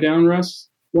 kids. Quiet down, Russ.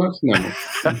 Russ, no.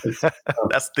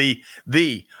 That's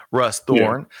the Russ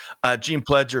Thorne. Yeah. Gene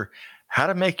Pledger, how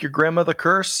to make your grandmother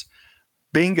curse?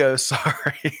 Bingo.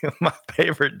 Sorry, my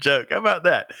favorite joke. How about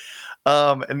that?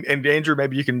 And Andrew,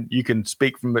 maybe you can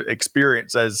speak from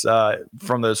experience as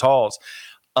from those halls.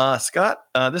 Scott,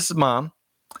 this is Mom.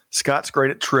 Scott's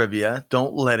great at trivia.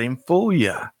 Don't let him fool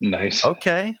you. Nice.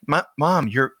 Okay, Mom,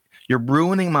 you're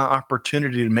ruining my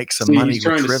opportunity to make some money. He's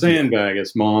trying to sandbag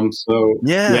us, Mom. So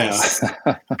yes,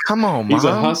 yeah. Come on, Mom. He's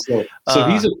a hustler. So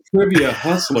he's a trivia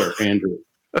hustler, Andrew.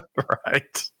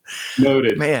 Right.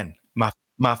 Noted. Man,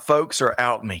 my folks are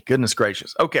out me. Goodness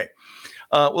gracious. Okay.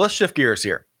 Well, let's shift gears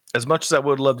here. As much as I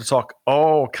would love to talk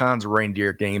all kinds of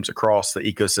reindeer games across the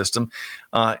ecosystem,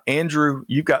 Andrew,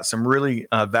 you've got some really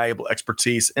valuable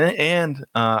expertise, and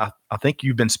I think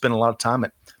you've been spending a lot of time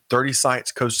at 30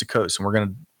 sites coast to coast, and we're going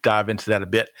to dive into that a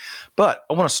bit. But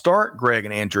I want to start, Greg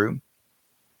and Andrew,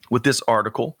 with this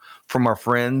article from our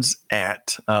friends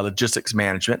at Logistics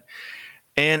Management,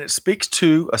 and it speaks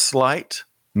to a slight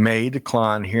may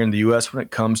decline here in the U.S. when it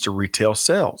comes to retail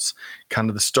sales, kind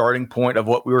of the starting point of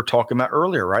what we were talking about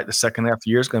earlier, right? The second half of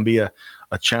the year is going to be a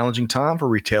challenging time for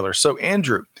retailers. So,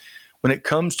 Andrew, when it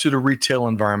comes to the retail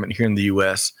environment here in the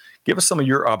U.S., give us some of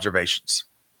your observations.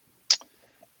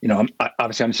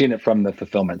 Obviously, I'm seeing it from the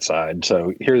fulfillment side.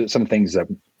 So here are some things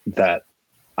that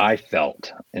I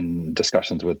felt in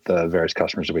discussions with the various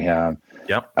customers that we have.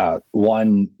 Yep.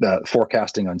 One, the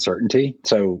forecasting uncertainty.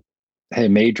 So, hey,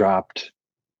 May dropped.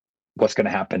 What's going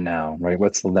to happen now, right?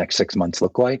 What's the next 6 months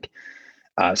look like?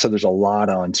 So there's a lot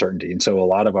of uncertainty. And so a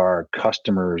lot of our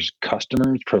customers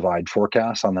provide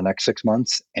forecasts on the next 6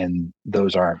 months, and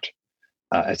those aren't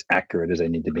as accurate as they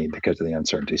need to be because of the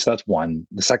uncertainty. So that's one.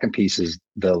 The second piece is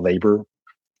the labor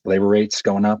rates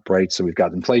going up, right? So we've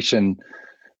got inflation,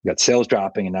 we've got sales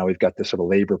dropping, and now we've got this sort of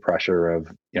labor pressure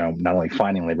of, not only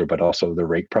finding labor, but also the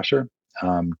rate pressure.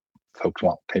 Folks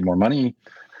want to pay more money.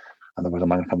 Otherwise, I'm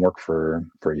not going to come work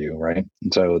for you, right?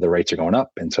 And so the rates are going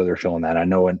up, and so they're feeling that. I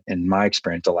know in my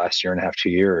experience, the last year and a half, 2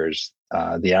 years,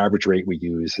 the average rate we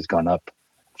use has gone up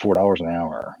 $4 an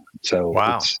hour. So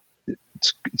wow.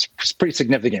 It's pretty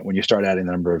significant when you start adding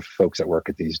the number of folks that work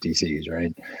at these DCs,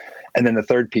 right? And then the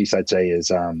third piece I'd say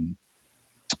is,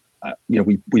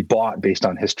 we bought based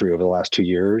on history over the last 2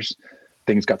 years.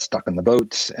 Things got stuck on the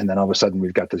boats, and then all of a sudden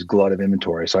we've got this glut of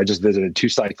inventory. So I just visited 2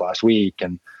 sites last week,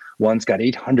 and one's got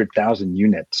 800,000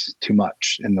 units too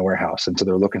much in the warehouse. And so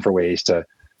they're looking for ways to,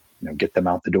 get them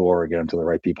out the door or get them to the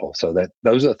right people. So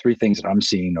those are the 3 things that I'm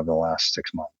seeing over the last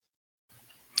 6 months.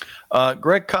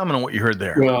 Greg, comment on what you heard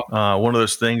there. Well, one of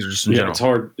those things, or just in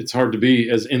general. It's hard to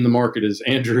be as in the market as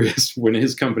Andrew is when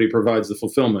his company provides the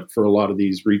fulfillment for a lot of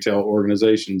these retail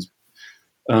organizations.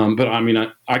 But I mean,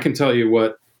 I can tell you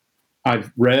what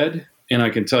I've read, and I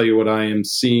can tell you what I am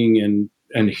seeing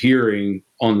and hearing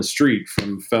on the street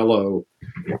from fellow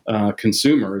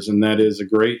consumers, and that is a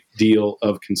great deal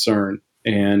of concern.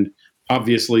 And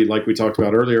obviously, like we talked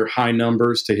about earlier, high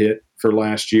numbers to hit for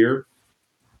last year.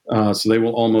 So they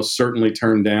will almost certainly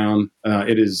turn down.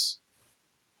 It is,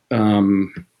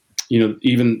 even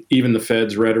the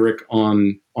Fed's rhetoric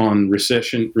on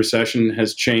recession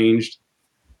has changed.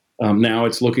 Now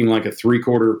it's looking like a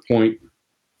 3/4 point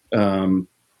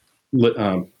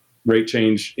rate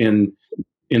change in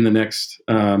the next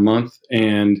month,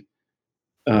 and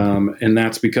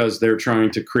that's because they're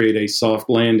trying to create a soft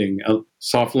landing. A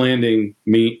soft landing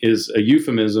is a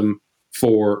euphemism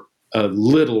for a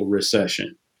little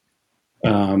recession.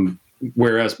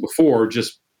 Whereas before,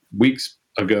 just weeks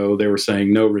ago, they were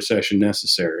saying no recession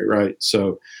necessary, right?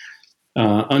 So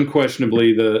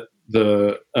Unquestionably,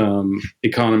 the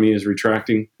economy is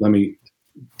retracting. Let me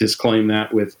disclaim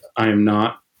that with I am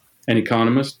not an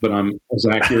economist, but I'm as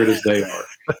accurate as they are.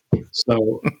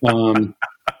 So,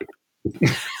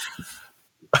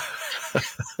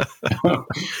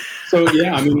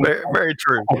 yeah, I mean, very, very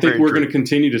true. I think we're going to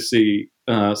continue to see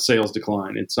sales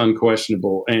decline. It's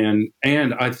unquestionable, and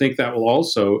I think that will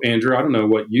also, Andrew. I don't know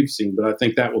what you've seen, but I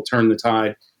think that will turn the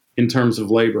tide in terms of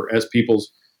labor as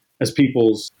people's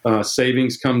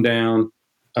savings come down.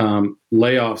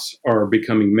 Layoffs are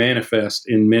becoming manifest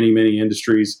in many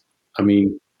industries. I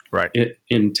mean, right.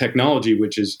 In technology,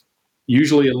 which is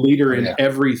usually a leader in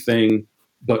everything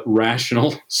but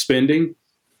rational spending.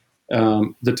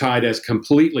 The tide has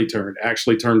completely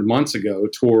actually turned months ago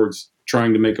towards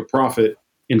trying to make a profit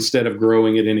instead of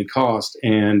growing at any cost.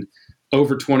 And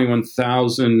over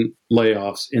 21,000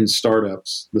 layoffs in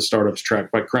startups, the startups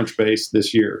tracked by Crunchbase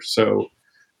this year. So,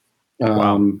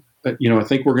 I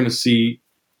think we're going to see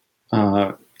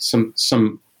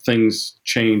some things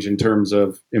change in terms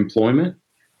of employment.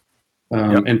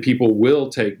 And people will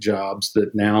take jobs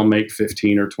that now make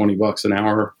 15 or 20 bucks an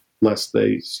hour lest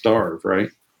they starve, right?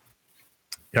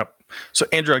 Yep. So,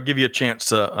 Andrew, I'll give you a chance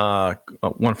to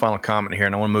one final comment here,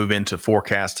 and I want to move into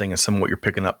forecasting and some of what you're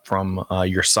picking up from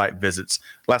your site visits.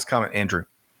 Last comment, Andrew.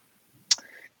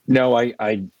 No,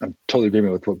 I'm totally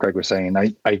agreement with what Greg was saying.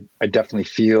 I definitely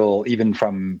feel, even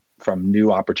from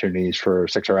new opportunities for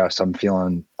 6RS, I'm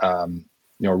feeling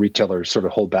retailers sort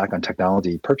of hold back on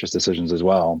technology purchase decisions as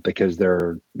well because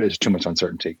there's too much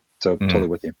uncertainty. So totally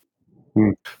with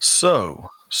you. So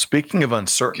speaking of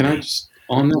uncertainty, can I just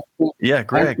on that point? Yeah,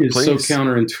 Greg, that is please. So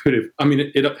counterintuitive. I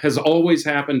mean, it has always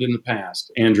happened in the past,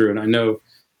 Andrew, and I know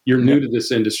you're new to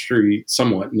this industry,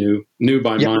 somewhat new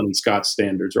by mine and Scott's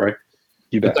standards, right?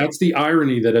 You bet. But that's the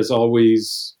irony that has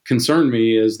always concerned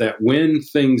me, is that when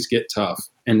things get tough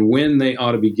and when they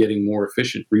ought to be getting more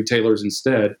efficient, retailers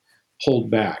instead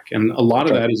hold back. And a lot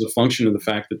of that is a function of the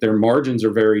fact that their margins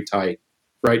are very tight,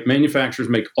 right? Manufacturers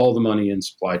make all the money in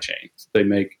supply chain. They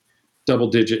make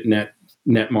double-digit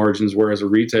net margins, whereas a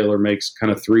retailer makes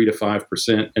kind of 3 to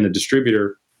 5%, and a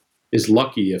distributor is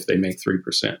lucky if they make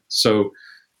 3%. So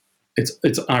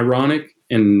it's ironic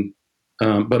and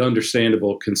but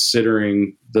understandable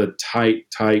considering the tight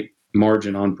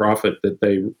margin on profit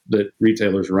that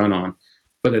retailers run on.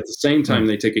 But at the same time,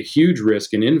 they take a huge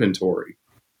risk in inventory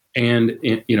and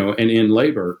in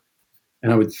labor.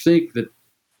 And I would think that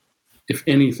if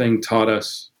anything taught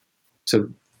us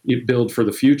to build for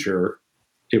the future,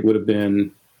 it would have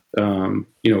been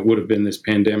this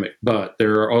pandemic. But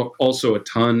there are also a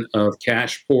ton of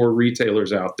cash poor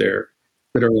retailers out there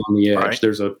that are on the edge. Right.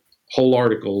 There's a whole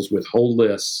articles with whole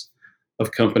lists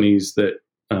of companies that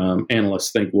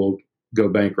analysts think will go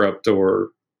bankrupt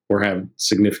or have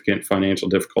significant financial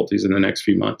difficulties in the next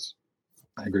few months.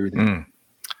 I agree with you.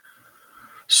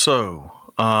 So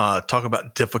talk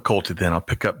about difficulty then. I'll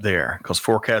pick up there because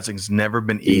forecasting has never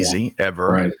been easy ever.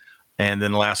 Right. And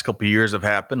then the last couple of years have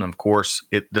happened. Of course,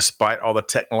 despite all the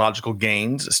technological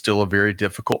gains, it's still a very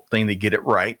difficult thing to get it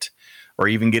right or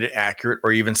even get it accurate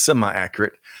or even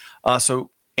semi-accurate.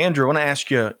 So Andrew, I want to ask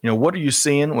you, what are you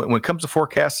seeing when it comes to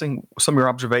forecasting, some of your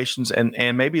observations,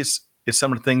 and maybe it's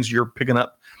some of the things you're picking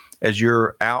up as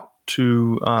you're out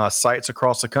to sites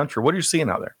across the country. What are you seeing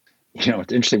out there? It's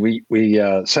interesting. We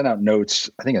sent out notes,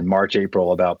 I think in March,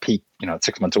 April, about peak,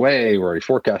 6 months away. We're already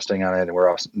forecasting on it, and we're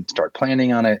also start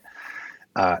planning on it.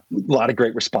 A lot of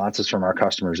great responses from our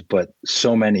customers, but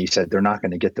so many said they're not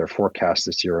going to get their forecast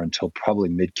this year until probably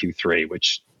mid Q3,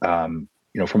 which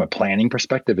from a planning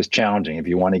perspective is challenging. If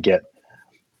you want to get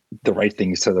the right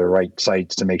things to the right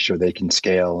sites to make sure they can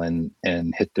scale and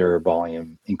hit their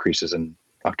volume increases in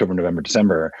October, November,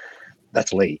 December,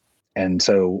 that's late. And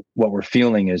so what we're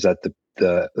feeling is that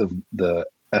the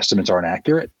estimates aren't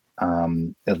accurate.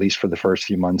 At least for the first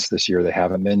few months this year, they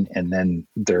haven't been, and then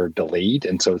they're delayed.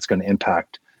 And so it's going to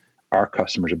impact our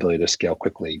customers' ability to scale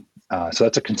quickly. So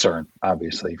that's a concern,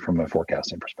 obviously, from a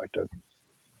forecasting perspective.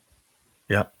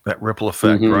 Yeah, that ripple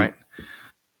effect, right?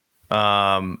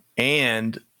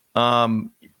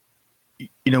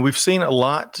 We've seen a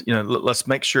lot, let's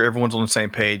make sure everyone's on the same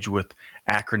page with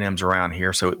acronyms around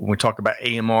here. So when we talk about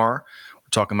AMR, we're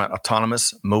talking about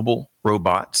autonomous mobile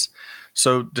robots.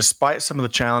 So despite some of the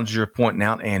challenges you're pointing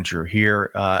out, Andrew,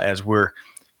 here, as we're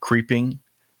creeping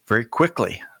very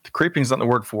quickly, the creeping is not the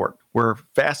word for it. We're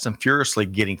fast and furiously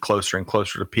getting closer and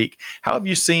closer to peak. How have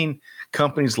you seen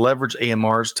companies leverage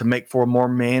AMRs to make for a more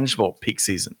manageable peak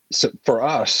season? So for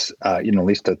us, at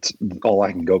least that's all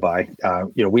I can go by.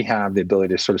 We have the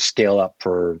ability to sort of scale up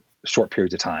for short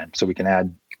periods of time. So we can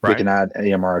add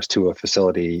AMRs to a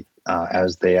facility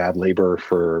as they add labor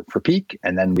for peak,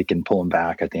 and then we can pull them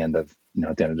back at the end of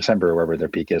December, wherever their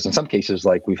peak is. In some cases,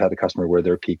 like we've had a customer where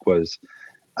their peak was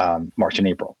March and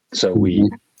April, so we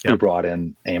brought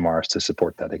in AMRs to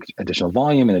support that additional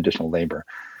volume and additional labor.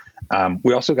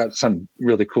 We also got some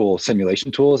really cool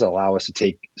simulation tools that allow us to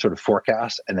take sort of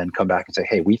forecasts and then come back and say,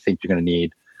 hey, we think you're going to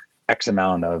need X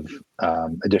amount of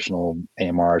additional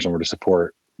AMRs in order to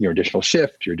support your additional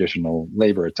shift, your additional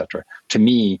labor, et cetera. To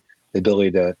me, the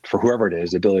ability to, for whoever it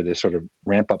is, the ability to sort of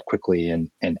ramp up quickly and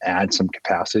add some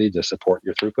capacity to support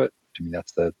your throughput, to me,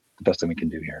 that's the best thing we can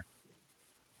do here.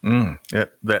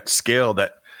 That scale,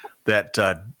 that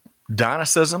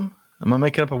dynamism. Am I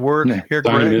making up a word here, Greg?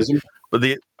 Dynamism. But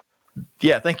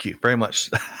thank you very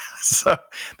much. So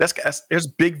there's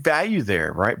big value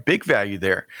there, right? Big value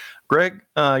there. Greg,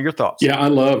 your thoughts? Yeah, I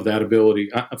love that ability.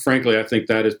 Frankly, I think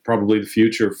that is probably the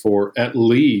future for at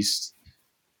least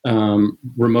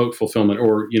remote fulfillment,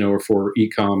 or for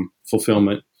e-com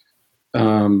fulfillment,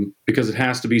 because it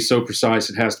has to be so precise,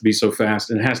 it has to be so fast,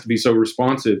 and it has to be so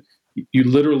responsive. You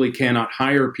literally cannot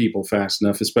hire people fast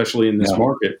enough, especially in this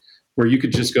market, where you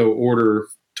could just go order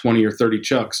 20 or 30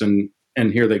 chucks and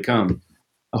here they come,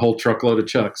 a whole truckload of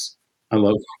chucks. I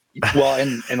love it. Well,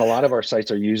 and a lot of our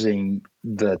sites are using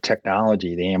the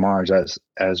technology, the AMRs,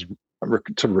 as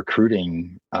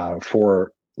recruiting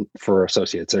for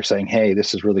associates. They're saying, hey,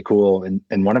 this is really cool.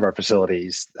 In one of our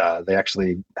facilities, they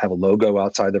actually have a logo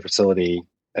outside the facility.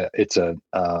 It's a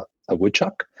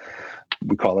woodchuck.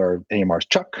 We call our AMRs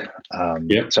Chuck.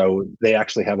 So they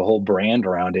actually have a whole brand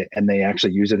around it, and they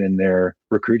actually use it in their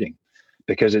recruiting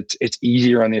because it's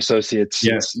easier on the associates.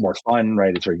 Yes. It's more fun,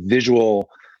 right? It's very visual.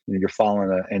 You're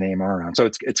following an AMR around. So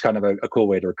it's kind of a cool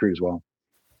way to recruit as well.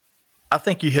 I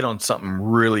think you hit on something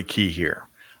really key here.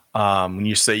 When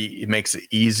you say it makes it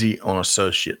easy on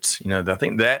associates, I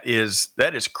think that is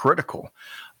critical.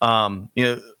 Not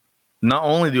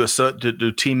only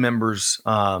do team members,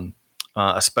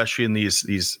 especially in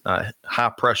these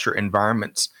high pressure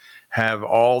environments, have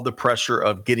all the pressure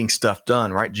of getting stuff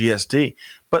done, right? GSD,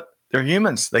 but they're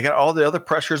humans. They got all the other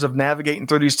pressures of navigating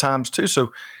through these times too.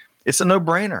 So it's a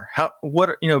no-brainer.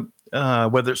 Whether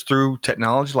it's through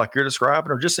technology like you're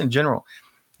describing or just in general,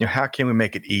 how can we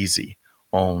make it easy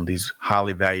on these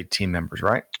highly valued team members,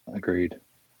 right? Agreed.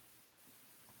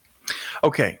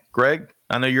 Okay, Greg,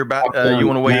 I know you're about you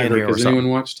want to weigh in here. Has anyone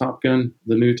watched Top Gun,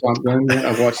 the new Top Gun?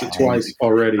 I've watched it twice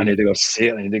already. I need to go see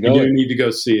it. You do need to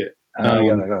go see it. I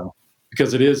gotta go.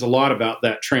 Because it is a lot about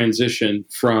that transition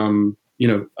from,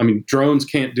 drones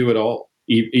can't do it all,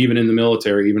 even in the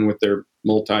military, even with their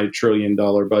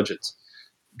multi-trillion-dollar budgets.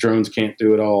 Drones can't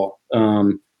do it all.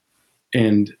 I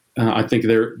think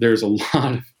there's a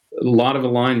lot of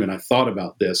alignment. I thought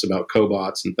about this, about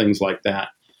cobots and things like that,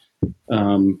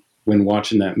 when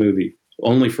watching that movie.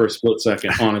 Only for a split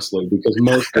second, honestly, because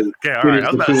mostly it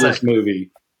is the coolest movie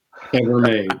ever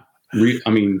made.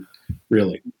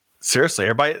 Really.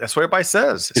 Seriously, that's what everybody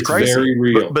says. It's crazy. Very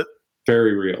real, but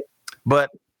very real. But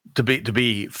to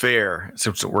be fair,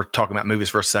 since we're talking about movies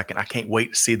for a second, I can't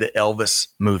wait to see the Elvis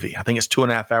movie. I think it's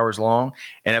 2.5 hours long,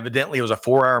 and evidently it was a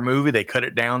 4-hour movie. They cut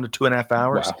it down to 2.5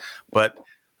 hours, wow. But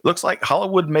looks like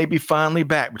Hollywood may be finally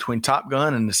back between Top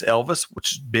Gun and this Elvis,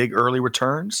 which is big early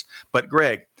returns. But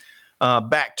Greg,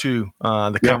 back to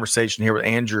the conversation here with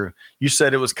Andrew. You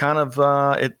said it was kind of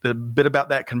a bit about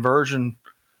that conversion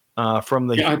from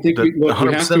the. Yeah, I think we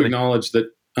have to acknowledge that,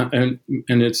 and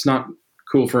it's not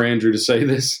cool for Andrew to say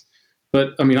this,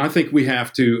 but I think we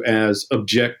have to, as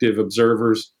objective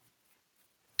observers,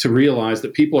 to realize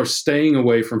that people are staying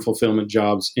away from fulfillment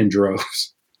jobs in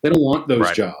droves. They don't want those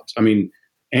jobs.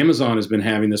 Amazon has been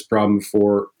having this problem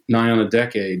for nigh on a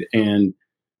decade, and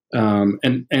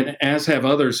as have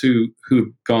others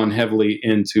who've gone heavily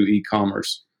into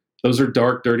e-commerce. Those are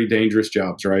dark, dirty, dangerous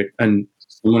jobs, right? And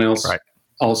someone else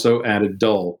also added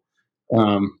dull.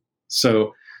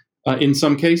 In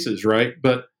some cases, right?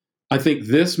 But I think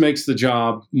this makes the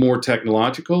job more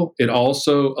technological. It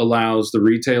also allows the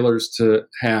retailers to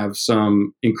have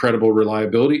some incredible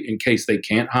reliability in case they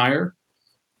can't hire.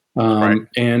 And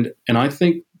I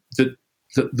think that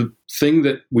the thing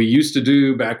that we used to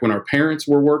do back when our parents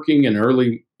were working and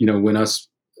early, when us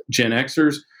Gen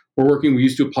Xers were working, we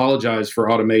used to apologize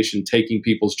for automation taking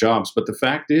people's jobs. But the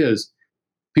fact is,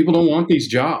 people don't want these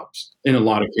jobs in a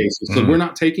lot of cases. So we're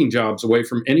not taking jobs away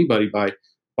from anybody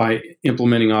by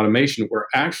implementing automation. We're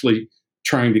actually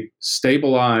trying to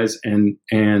stabilize and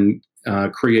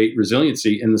create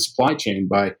resiliency in the supply chain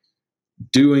by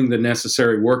doing the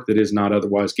necessary work that is not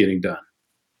otherwise getting done.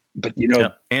 But you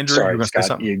know, Andrew, you were sorry, going to say Scott,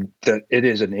 something? it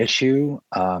is an issue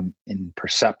in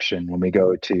perception when we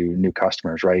go to new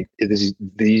customers, right?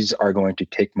 These are going to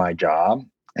take my job.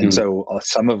 And so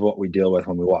some of what we deal with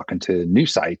when we walk into new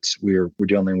sites, we're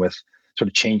dealing with sort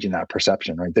of changing that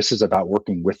perception, right? This is about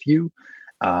working with you,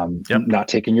 not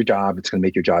taking your job. It's going to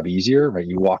make your job easier, right?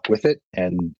 You walk with it,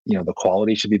 and you know the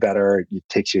quality should be better. It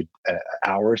takes you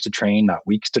hours to train, not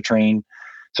weeks to train.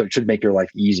 So it should make your life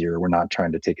easier. We're not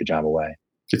trying to take a job away.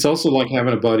 It's also like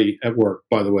having a buddy at work,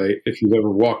 by the way. If you've ever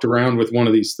walked around with one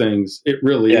of these things, it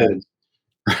really is.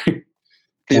 Right?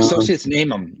 The associates name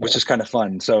them, which is kind of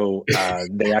fun. So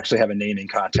they actually have a naming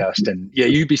contest, and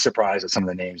you'd be surprised at some of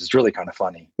the names. It's really kind of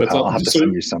funny. I'll have to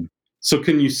send you some. So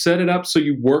can you set it up so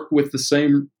you work with the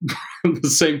same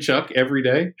chuck every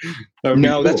day? No,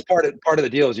 cool. That's part of the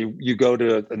deal. Is you go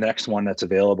to the next one that's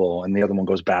available, and the other one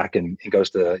goes back and it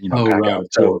goes to pack out.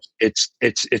 So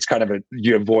it's kind of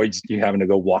you avoid you having to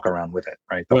go walk around with it,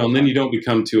 right? Well, and then you don't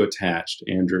become too attached,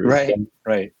 Andrew. Right.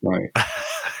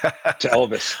 To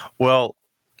Elvis. Well,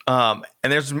 and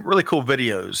there's some really cool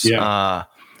videos. Yeah.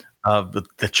 Of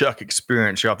the Chuck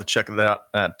experience. You'll have to check it out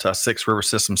at Six River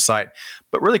Systems site.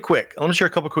 But really quick, I want to share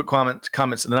a couple of quick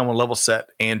comments, and then I want to level set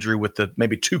Andrew with the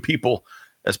maybe two people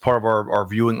as part of our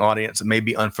viewing audience that may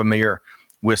be unfamiliar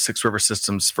with Six River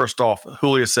Systems. First off,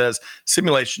 Julia says,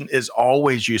 simulation is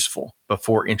always useful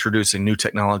before introducing new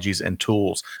technologies and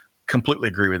tools. Completely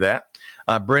agree with that.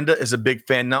 Brenda is a big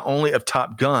fan not only of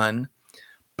Top Gun,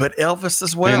 but Elvis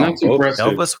as well. Man, that's impressive.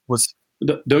 Elvis was...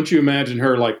 Don't you imagine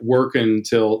her like working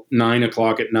till 9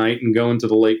 o'clock at night and going to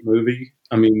the late movie?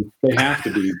 I mean, they have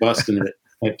to be busting it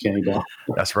at Kenny Ball.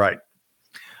 That's right.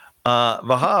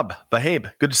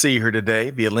 Vahab, good to see you here today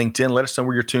via LinkedIn. Let us know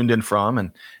where you're tuned in from,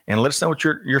 and let us know what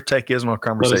your take is on our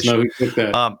conversation. Let us know who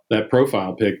took that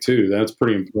profile pic too. That's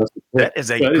pretty impressive. That is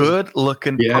a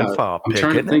good-looking profile pic. I'm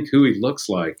trying to think who he looks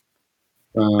like.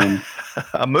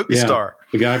 A movie star.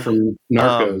 The guy from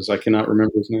Narcos. I cannot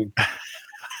remember his name.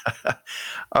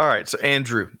 All right. So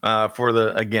Andrew, for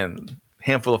the, again,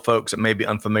 handful of folks that may be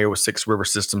unfamiliar with Six River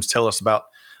Systems, tell us about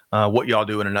what y'all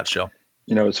do in a nutshell.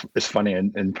 You know, it's funny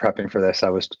in prepping for this, I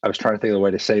was trying to think of the way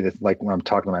to say this, like when I'm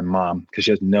talking to my mom, because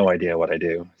she has no idea what I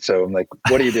do. So I'm like,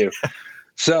 what do you do?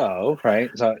 So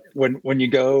when you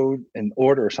go and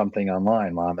order something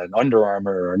online, Mom, at Under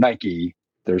Armour or Nike,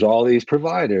 there's all these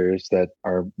providers that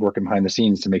are working behind the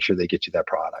scenes to make sure they get you that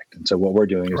product. And so what we're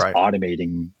doing is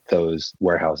automating those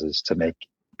warehouses to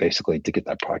get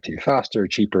that product to you faster,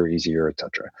 cheaper, easier, et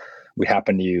cetera. We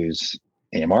happen to use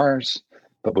AMRs,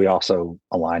 but we also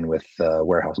align with the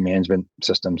warehouse management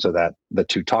system so that the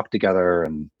two talk together,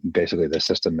 and basically the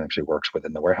system actually works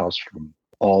within the warehouse from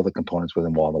all the components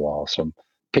within wall to wall. So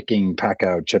picking, pack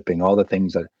out, shipping, all the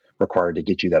things that are required to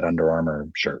get you that Under Armour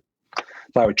shirt.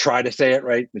 So I would try to say it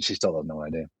right, but she still has no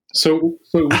idea. So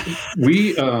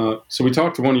we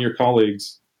talked to one of your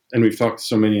colleagues, and we've talked to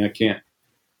so many I can't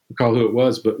recall who it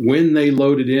was. But when they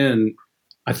loaded in,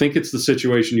 I think it's the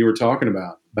situation you were talking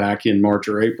about back in March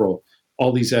or April.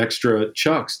 All these extra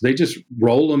chucks, they just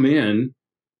roll them in.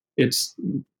 It's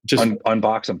just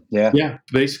unbox them. Yeah.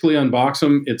 Basically unbox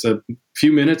them. It's a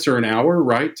few minutes or an hour,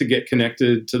 right, to get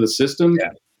connected to the system,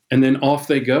 and then off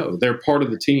they go. They're part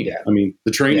of the team. Yeah. I mean,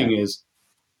 the training is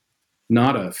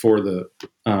nada for the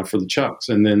chucks,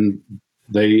 and then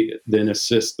they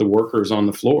assist the workers on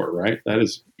the floor, right? That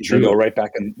is true. You go right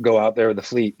back and go out there with the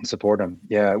fleet and support them.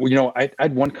 Yeah. Well, I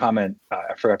had one comment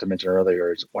I forgot to mention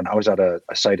earlier is when I was at a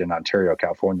site in Ontario,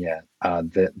 California,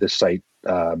 this site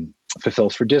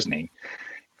fulfills for Disney.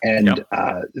 And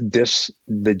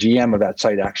the GM of that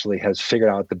site actually has figured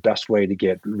out the best way to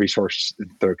get resource,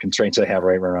 the constraints they have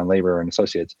right around labor and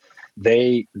associates.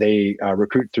 They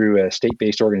recruit through a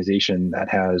state-based organization that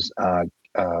has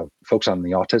folks on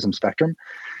the autism spectrum,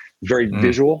 very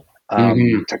visual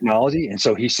technology. And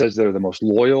so he says they're the most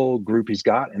loyal group he's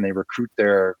got, and they recruit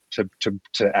there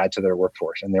to add to their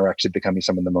workforce. And they're actually becoming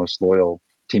some of the most loyal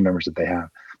team members that they have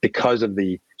because of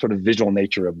the sort of visual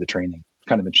nature of the training.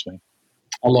 Kind of interesting.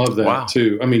 I love that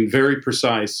too. I mean, very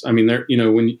precise. I mean, there,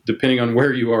 depending on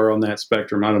where you are on that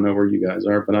spectrum, I don't know where you guys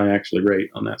are, but I actually rate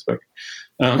on that spectrum.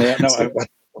 A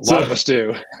lot of us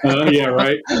do. Yeah,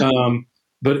 right.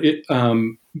 But it,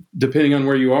 depending on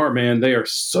where you are, man, they are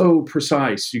so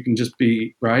precise. You can just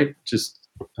be right. Just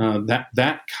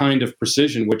that kind of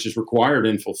precision, which is required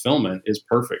in fulfillment, is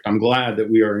perfect. I'm glad that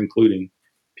we are including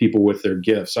people with their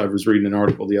gifts. I was reading an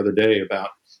article the other day about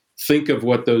think of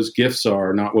what those gifts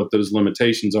are, not what those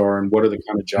limitations are, and what are the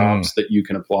kind of jobs that you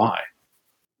can apply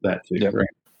that to. Yep. Right?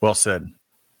 Well said.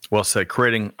 Well said.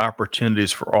 Creating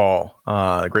opportunities for all.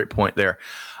 Great point there.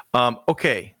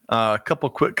 Okay. A couple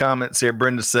quick comments here.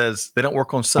 Brenda says they don't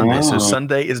work on Sunday, so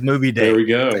Sunday is movie day. There we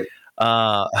go.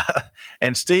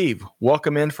 And Steve,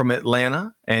 welcome in from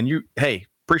Atlanta. And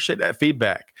appreciate that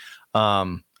feedback.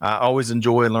 I always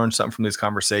enjoy and learn something from these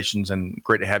conversations, and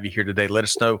great to have you here today. Let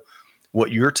us know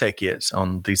what your take is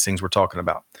on these things we're talking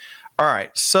about. All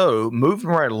right, so moving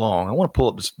right along, I want to pull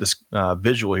up this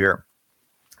visual here.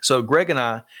 So Greg and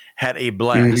I had a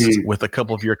blast with a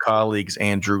couple of your colleagues,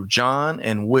 Andrew, John,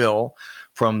 and Will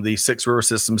from the Six River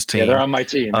Systems team. Yeah, they're on my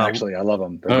team, actually. I love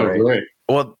them. They're great.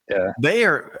 Well, yeah. They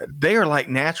are like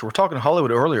natural. We're talking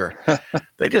Hollywood earlier.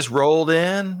 They just rolled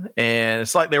in, and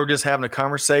it's like they were just having a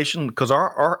conversation, because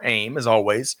our aim, as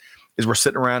always, is we're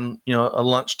sitting around, a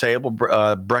lunch table,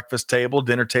 breakfast table,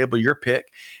 dinner table, your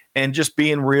pick, and just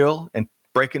being real and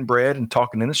breaking bread and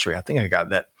talking industry. I think I got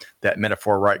that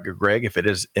metaphor right, Greg, if it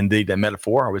is indeed a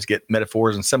metaphor. I always get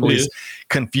metaphors and similes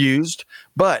confused.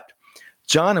 But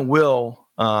John and Will,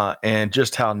 and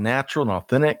just how natural and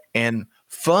authentic and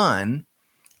fun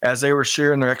as they were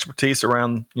sharing their expertise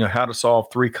around, how to solve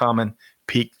 3 common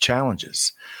peak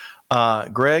challenges.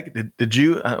 Greg, did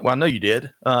you? Well, I know you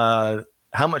did.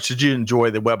 How much did you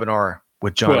enjoy the webinar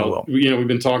with John and Will? We've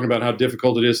been talking about how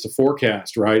difficult it is to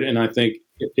forecast, right? And I think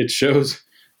it shows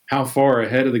how far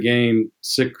ahead of the game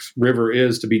Six River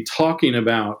is to be talking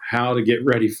about how to get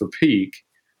ready for peak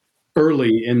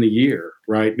early in the year,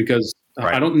 right? Because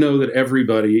I don't know that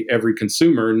every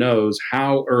consumer knows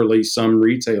how early some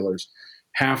retailers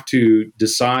have to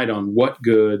decide on what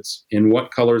goods in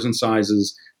what colors and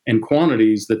sizes and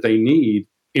quantities that they need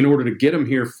in order to get them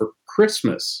here for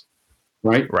Christmas,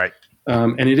 right? Right.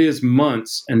 And it is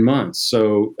months and months.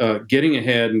 So getting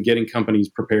ahead and getting companies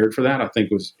prepared for that, I think,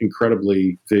 was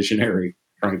incredibly visionary,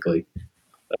 frankly.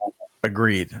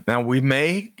 Agreed. Now,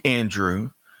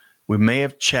 Andrew, we may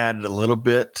have chatted a little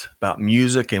bit about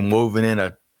music and woven in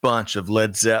a bunch of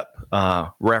Led Zepp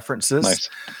references. Nice.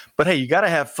 But hey, you got to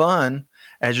have fun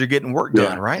as you're getting work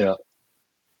done, right? Yeah.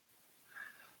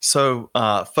 So,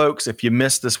 folks, if you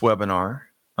missed this webinar,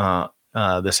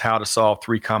 this how to solve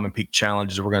 3 common peak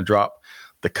challenges, we're going to drop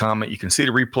the comment. You can see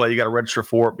the replay. You got to register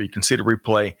for it, but you can see the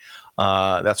replay.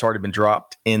 That's already been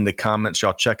dropped in the comments.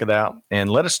 Y'all check it out and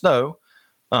let us know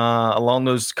along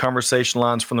those conversation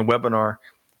lines from the webinar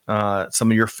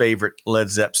some of your favorite Led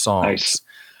Zepp songs.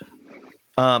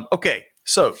 Nice. Okay,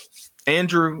 so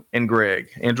Andrew and Greg.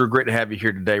 Andrew, great to have you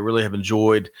here today. Really have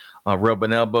enjoyed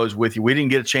rubbing elbows with you. We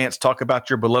didn't get a chance to talk about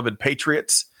your beloved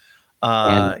Patriots.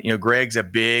 Greg's a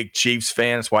big Chiefs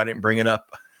fan. That's why I didn't bring it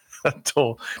up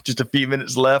until just a few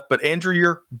minutes left. But Andrew,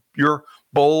 your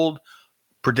bold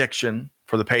prediction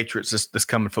for the Patriots this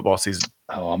coming football season.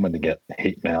 Oh, I'm going to get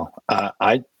hate mail.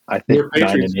 I think you're a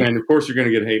Patriots fan. Of course, you're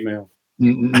going to get hate mail.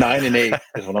 9-8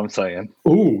 is what I'm saying.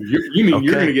 Ooh, you mean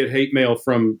you're going to get hate mail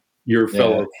from your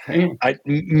fellow fans?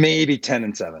 Maybe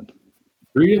 10-7.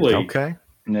 Really? Okay.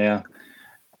 Yeah.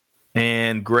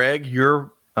 And Greg,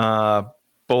 your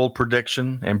bold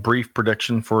prediction and brief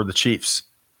prediction for the Chiefs.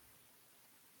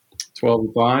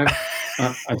 12-5.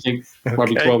 I think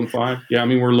probably 12-5. Yeah, I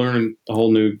mean, we're learning a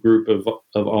whole new group of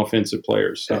offensive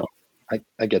players. So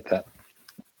I get that.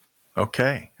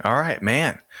 Okay. All right,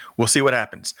 man. We'll see what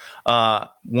happens.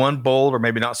 One bold or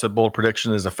maybe not so bold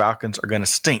prediction is the Falcons are going to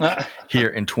stink here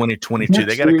in 2022.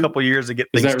 They got a couple years to get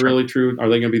things. Is that really true? Are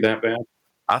they going to be that bad?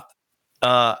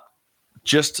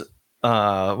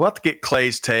 We'll have to get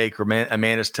Clay's take or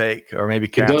Amanda's take or maybe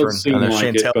Catherine. It does seem like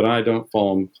Chantel, it, but I don't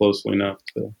follow them closely enough.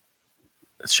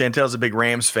 Chantel's a big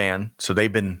Rams fan, so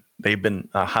they've been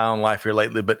high on life here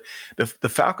lately. But the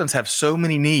Falcons have so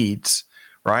many needs,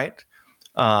 right?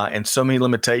 And so many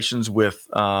limitations with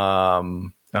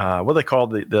what they call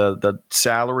the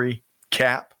salary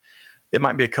cap. It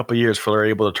might be a couple of years before they're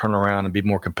able to turn around and be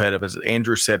more competitive. As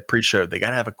Andrew said pre-show, they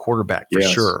got to have a quarterback for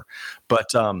sure.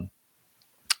 But all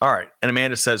right, and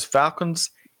Amanda says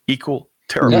Falcons equal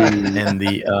terrible,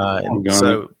 and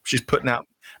so she's putting out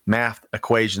math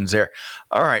equations there.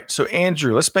 All right, so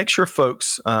Andrew, let's make sure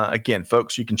folks,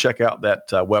 folks, you can check out that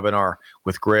webinar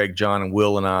with Greg, John, and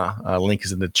Will, and I. Link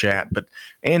is in the chat. But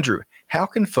Andrew, how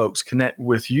can folks connect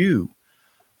with you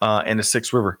and the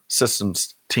Six River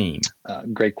Systems team?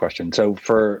 Great question. So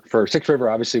for Six River,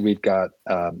 obviously we've got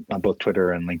on both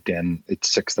Twitter and LinkedIn. It's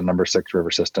Six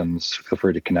River Systems. Feel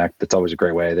free to connect. It's always a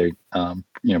great way. They're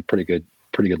pretty good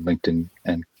LinkedIn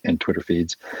and Twitter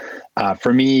feeds.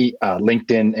 For me,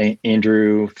 LinkedIn,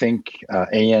 Andrew Think,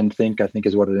 Think, I think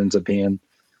is what it ends up being.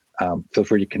 Feel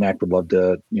free to connect. Would love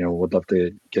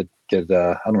to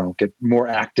get more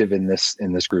active in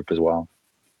this group as well.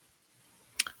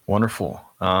 Wonderful.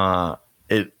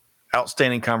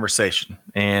 outstanding conversation.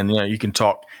 And you can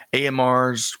talk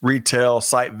AMRs, retail,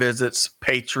 site visits,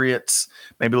 Patriots,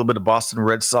 maybe a little bit of Boston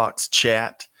Red Sox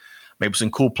chat, maybe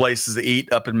some cool places to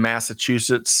eat up in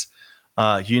Massachusetts.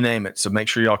 You name it. So make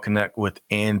sure y'all connect with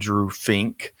Andrew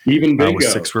Fink. Even bingo. With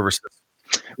Six Rivers.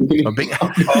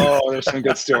 Oh, there's some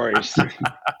good stories.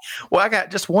 Well, I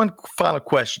got just one final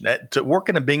question. To work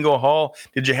in a bingo hall,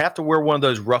 did you have to wear one of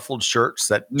those ruffled shirts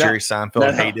that Jerry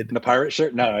Seinfeld hated? The pirate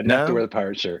shirt? No, I didn't have to wear the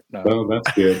pirate shirt. No. Oh, that's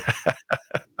good.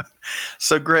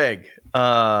 So, Greg,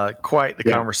 quite the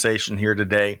conversation here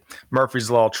today. Murphy's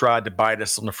Law tried to bite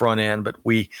us on the front end, but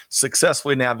we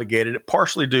successfully navigated it,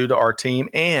 partially due to our team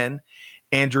and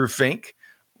Andrew Fink.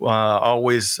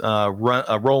 Always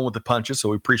rolling with the punches, so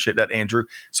we appreciate that, Andrew.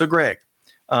 So, Greg,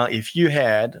 if you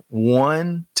had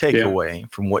one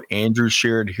takeaway from what Andrew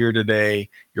shared here today,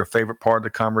 your favorite part of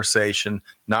the conversation,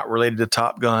 not related to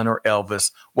Top Gun or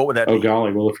Elvis, what would that be? Oh,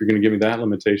 golly. Well, if you're going to give me that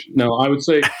limitation. No, I would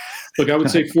say,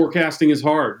 forecasting is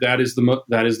hard. That is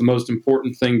the most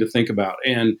important thing to think about.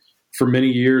 And for many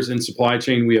years in supply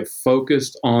chain, we have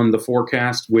focused on the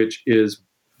forecast, which is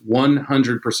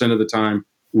 100% of the time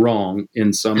wrong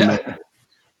in some way,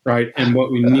 right? And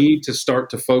what we need to start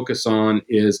to focus on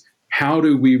is how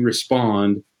do we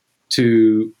respond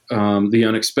to the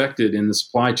unexpected in the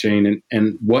supply chain,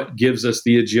 and what gives us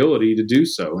the agility to do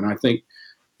so. And I think,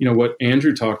 what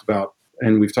Andrew talked about,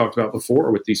 and we've talked about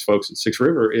before with these folks at Six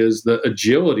River, is the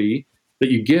agility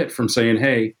that you get from saying,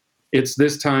 hey, it's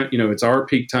this time, it's our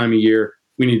peak time of year.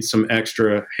 We need some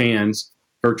extra hands,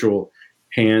 virtual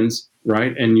hands,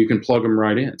 right? And you can plug them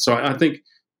right in. So I think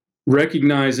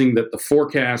recognizing that the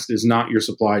forecast is not your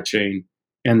supply chain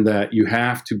and that you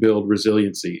have to build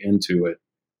resiliency into it,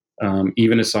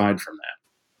 even aside from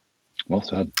that. Well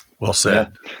said. Well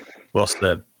said. Yeah. Well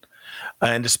said.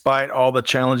 And despite all the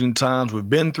challenging times we've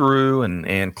been through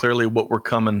and clearly what we're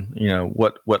coming,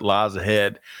 what lies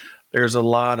ahead, there's a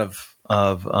lot of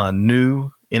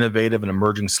new, innovative, and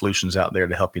emerging solutions out there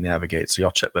to help you navigate. So y'all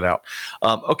check that out.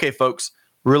 Okay, folks.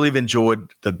 Really have enjoyed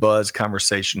the Buzz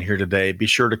conversation here today. Be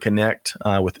sure to connect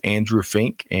with Andrew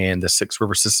Fink and the Six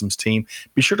River Systems team.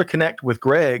 Be sure to connect with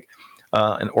Greg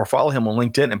or follow him on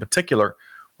LinkedIn in particular,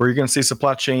 where you're going to see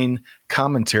supply chain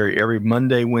commentary every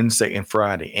Monday, Wednesday, and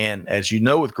Friday. And as you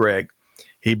know with Greg,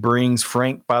 he brings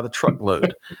Frank by the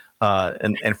truckload.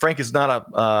 And Frank is not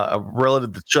a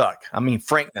relative to Chuck. I mean,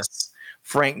 frankness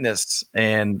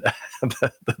and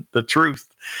the truth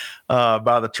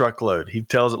by the truckload. He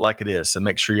tells it like it is. So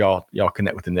make sure y'all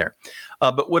connect with him there.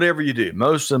 But whatever you do,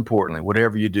 most importantly,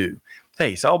 whatever you do,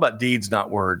 hey, it's all about deeds, not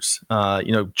words.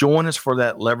 Join us for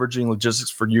that Leveraging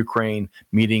Logistics for Ukraine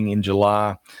meeting in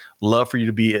July. Love for you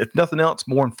to be, if nothing else,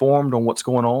 more informed on what's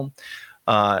going on.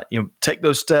 Take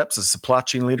those steps as supply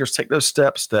chain leaders. Take those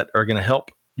steps that are going to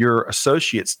help your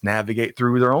associates navigate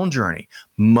through their own journey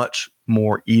much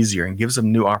more easier and gives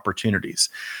them new opportunities.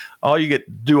 All you get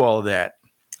to do all of that,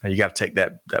 you got to take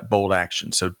that bold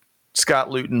action. So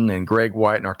Scott Luton and Greg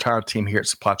White and our entire team here at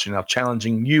Supply Chain Now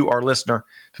challenging you, our listener,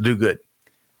 to do good,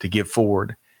 to give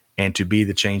forward, and to be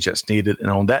the change that's needed.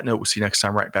 And on that note, we'll see you next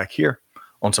time right back here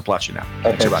on Supply Chain Now.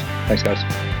 Thanks,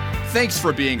 guys. Thanks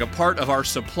for being a part of our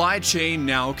Supply Chain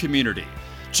Now community.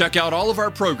 Check out all of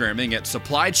our programming at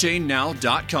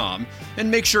supplychainnow.com and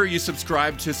make sure you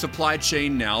subscribe to Supply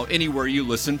Chain Now anywhere you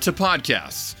listen to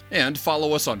podcasts. And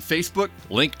follow us on Facebook,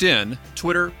 LinkedIn,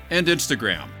 Twitter, and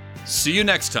Instagram. See you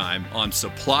next time on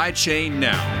Supply Chain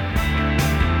Now.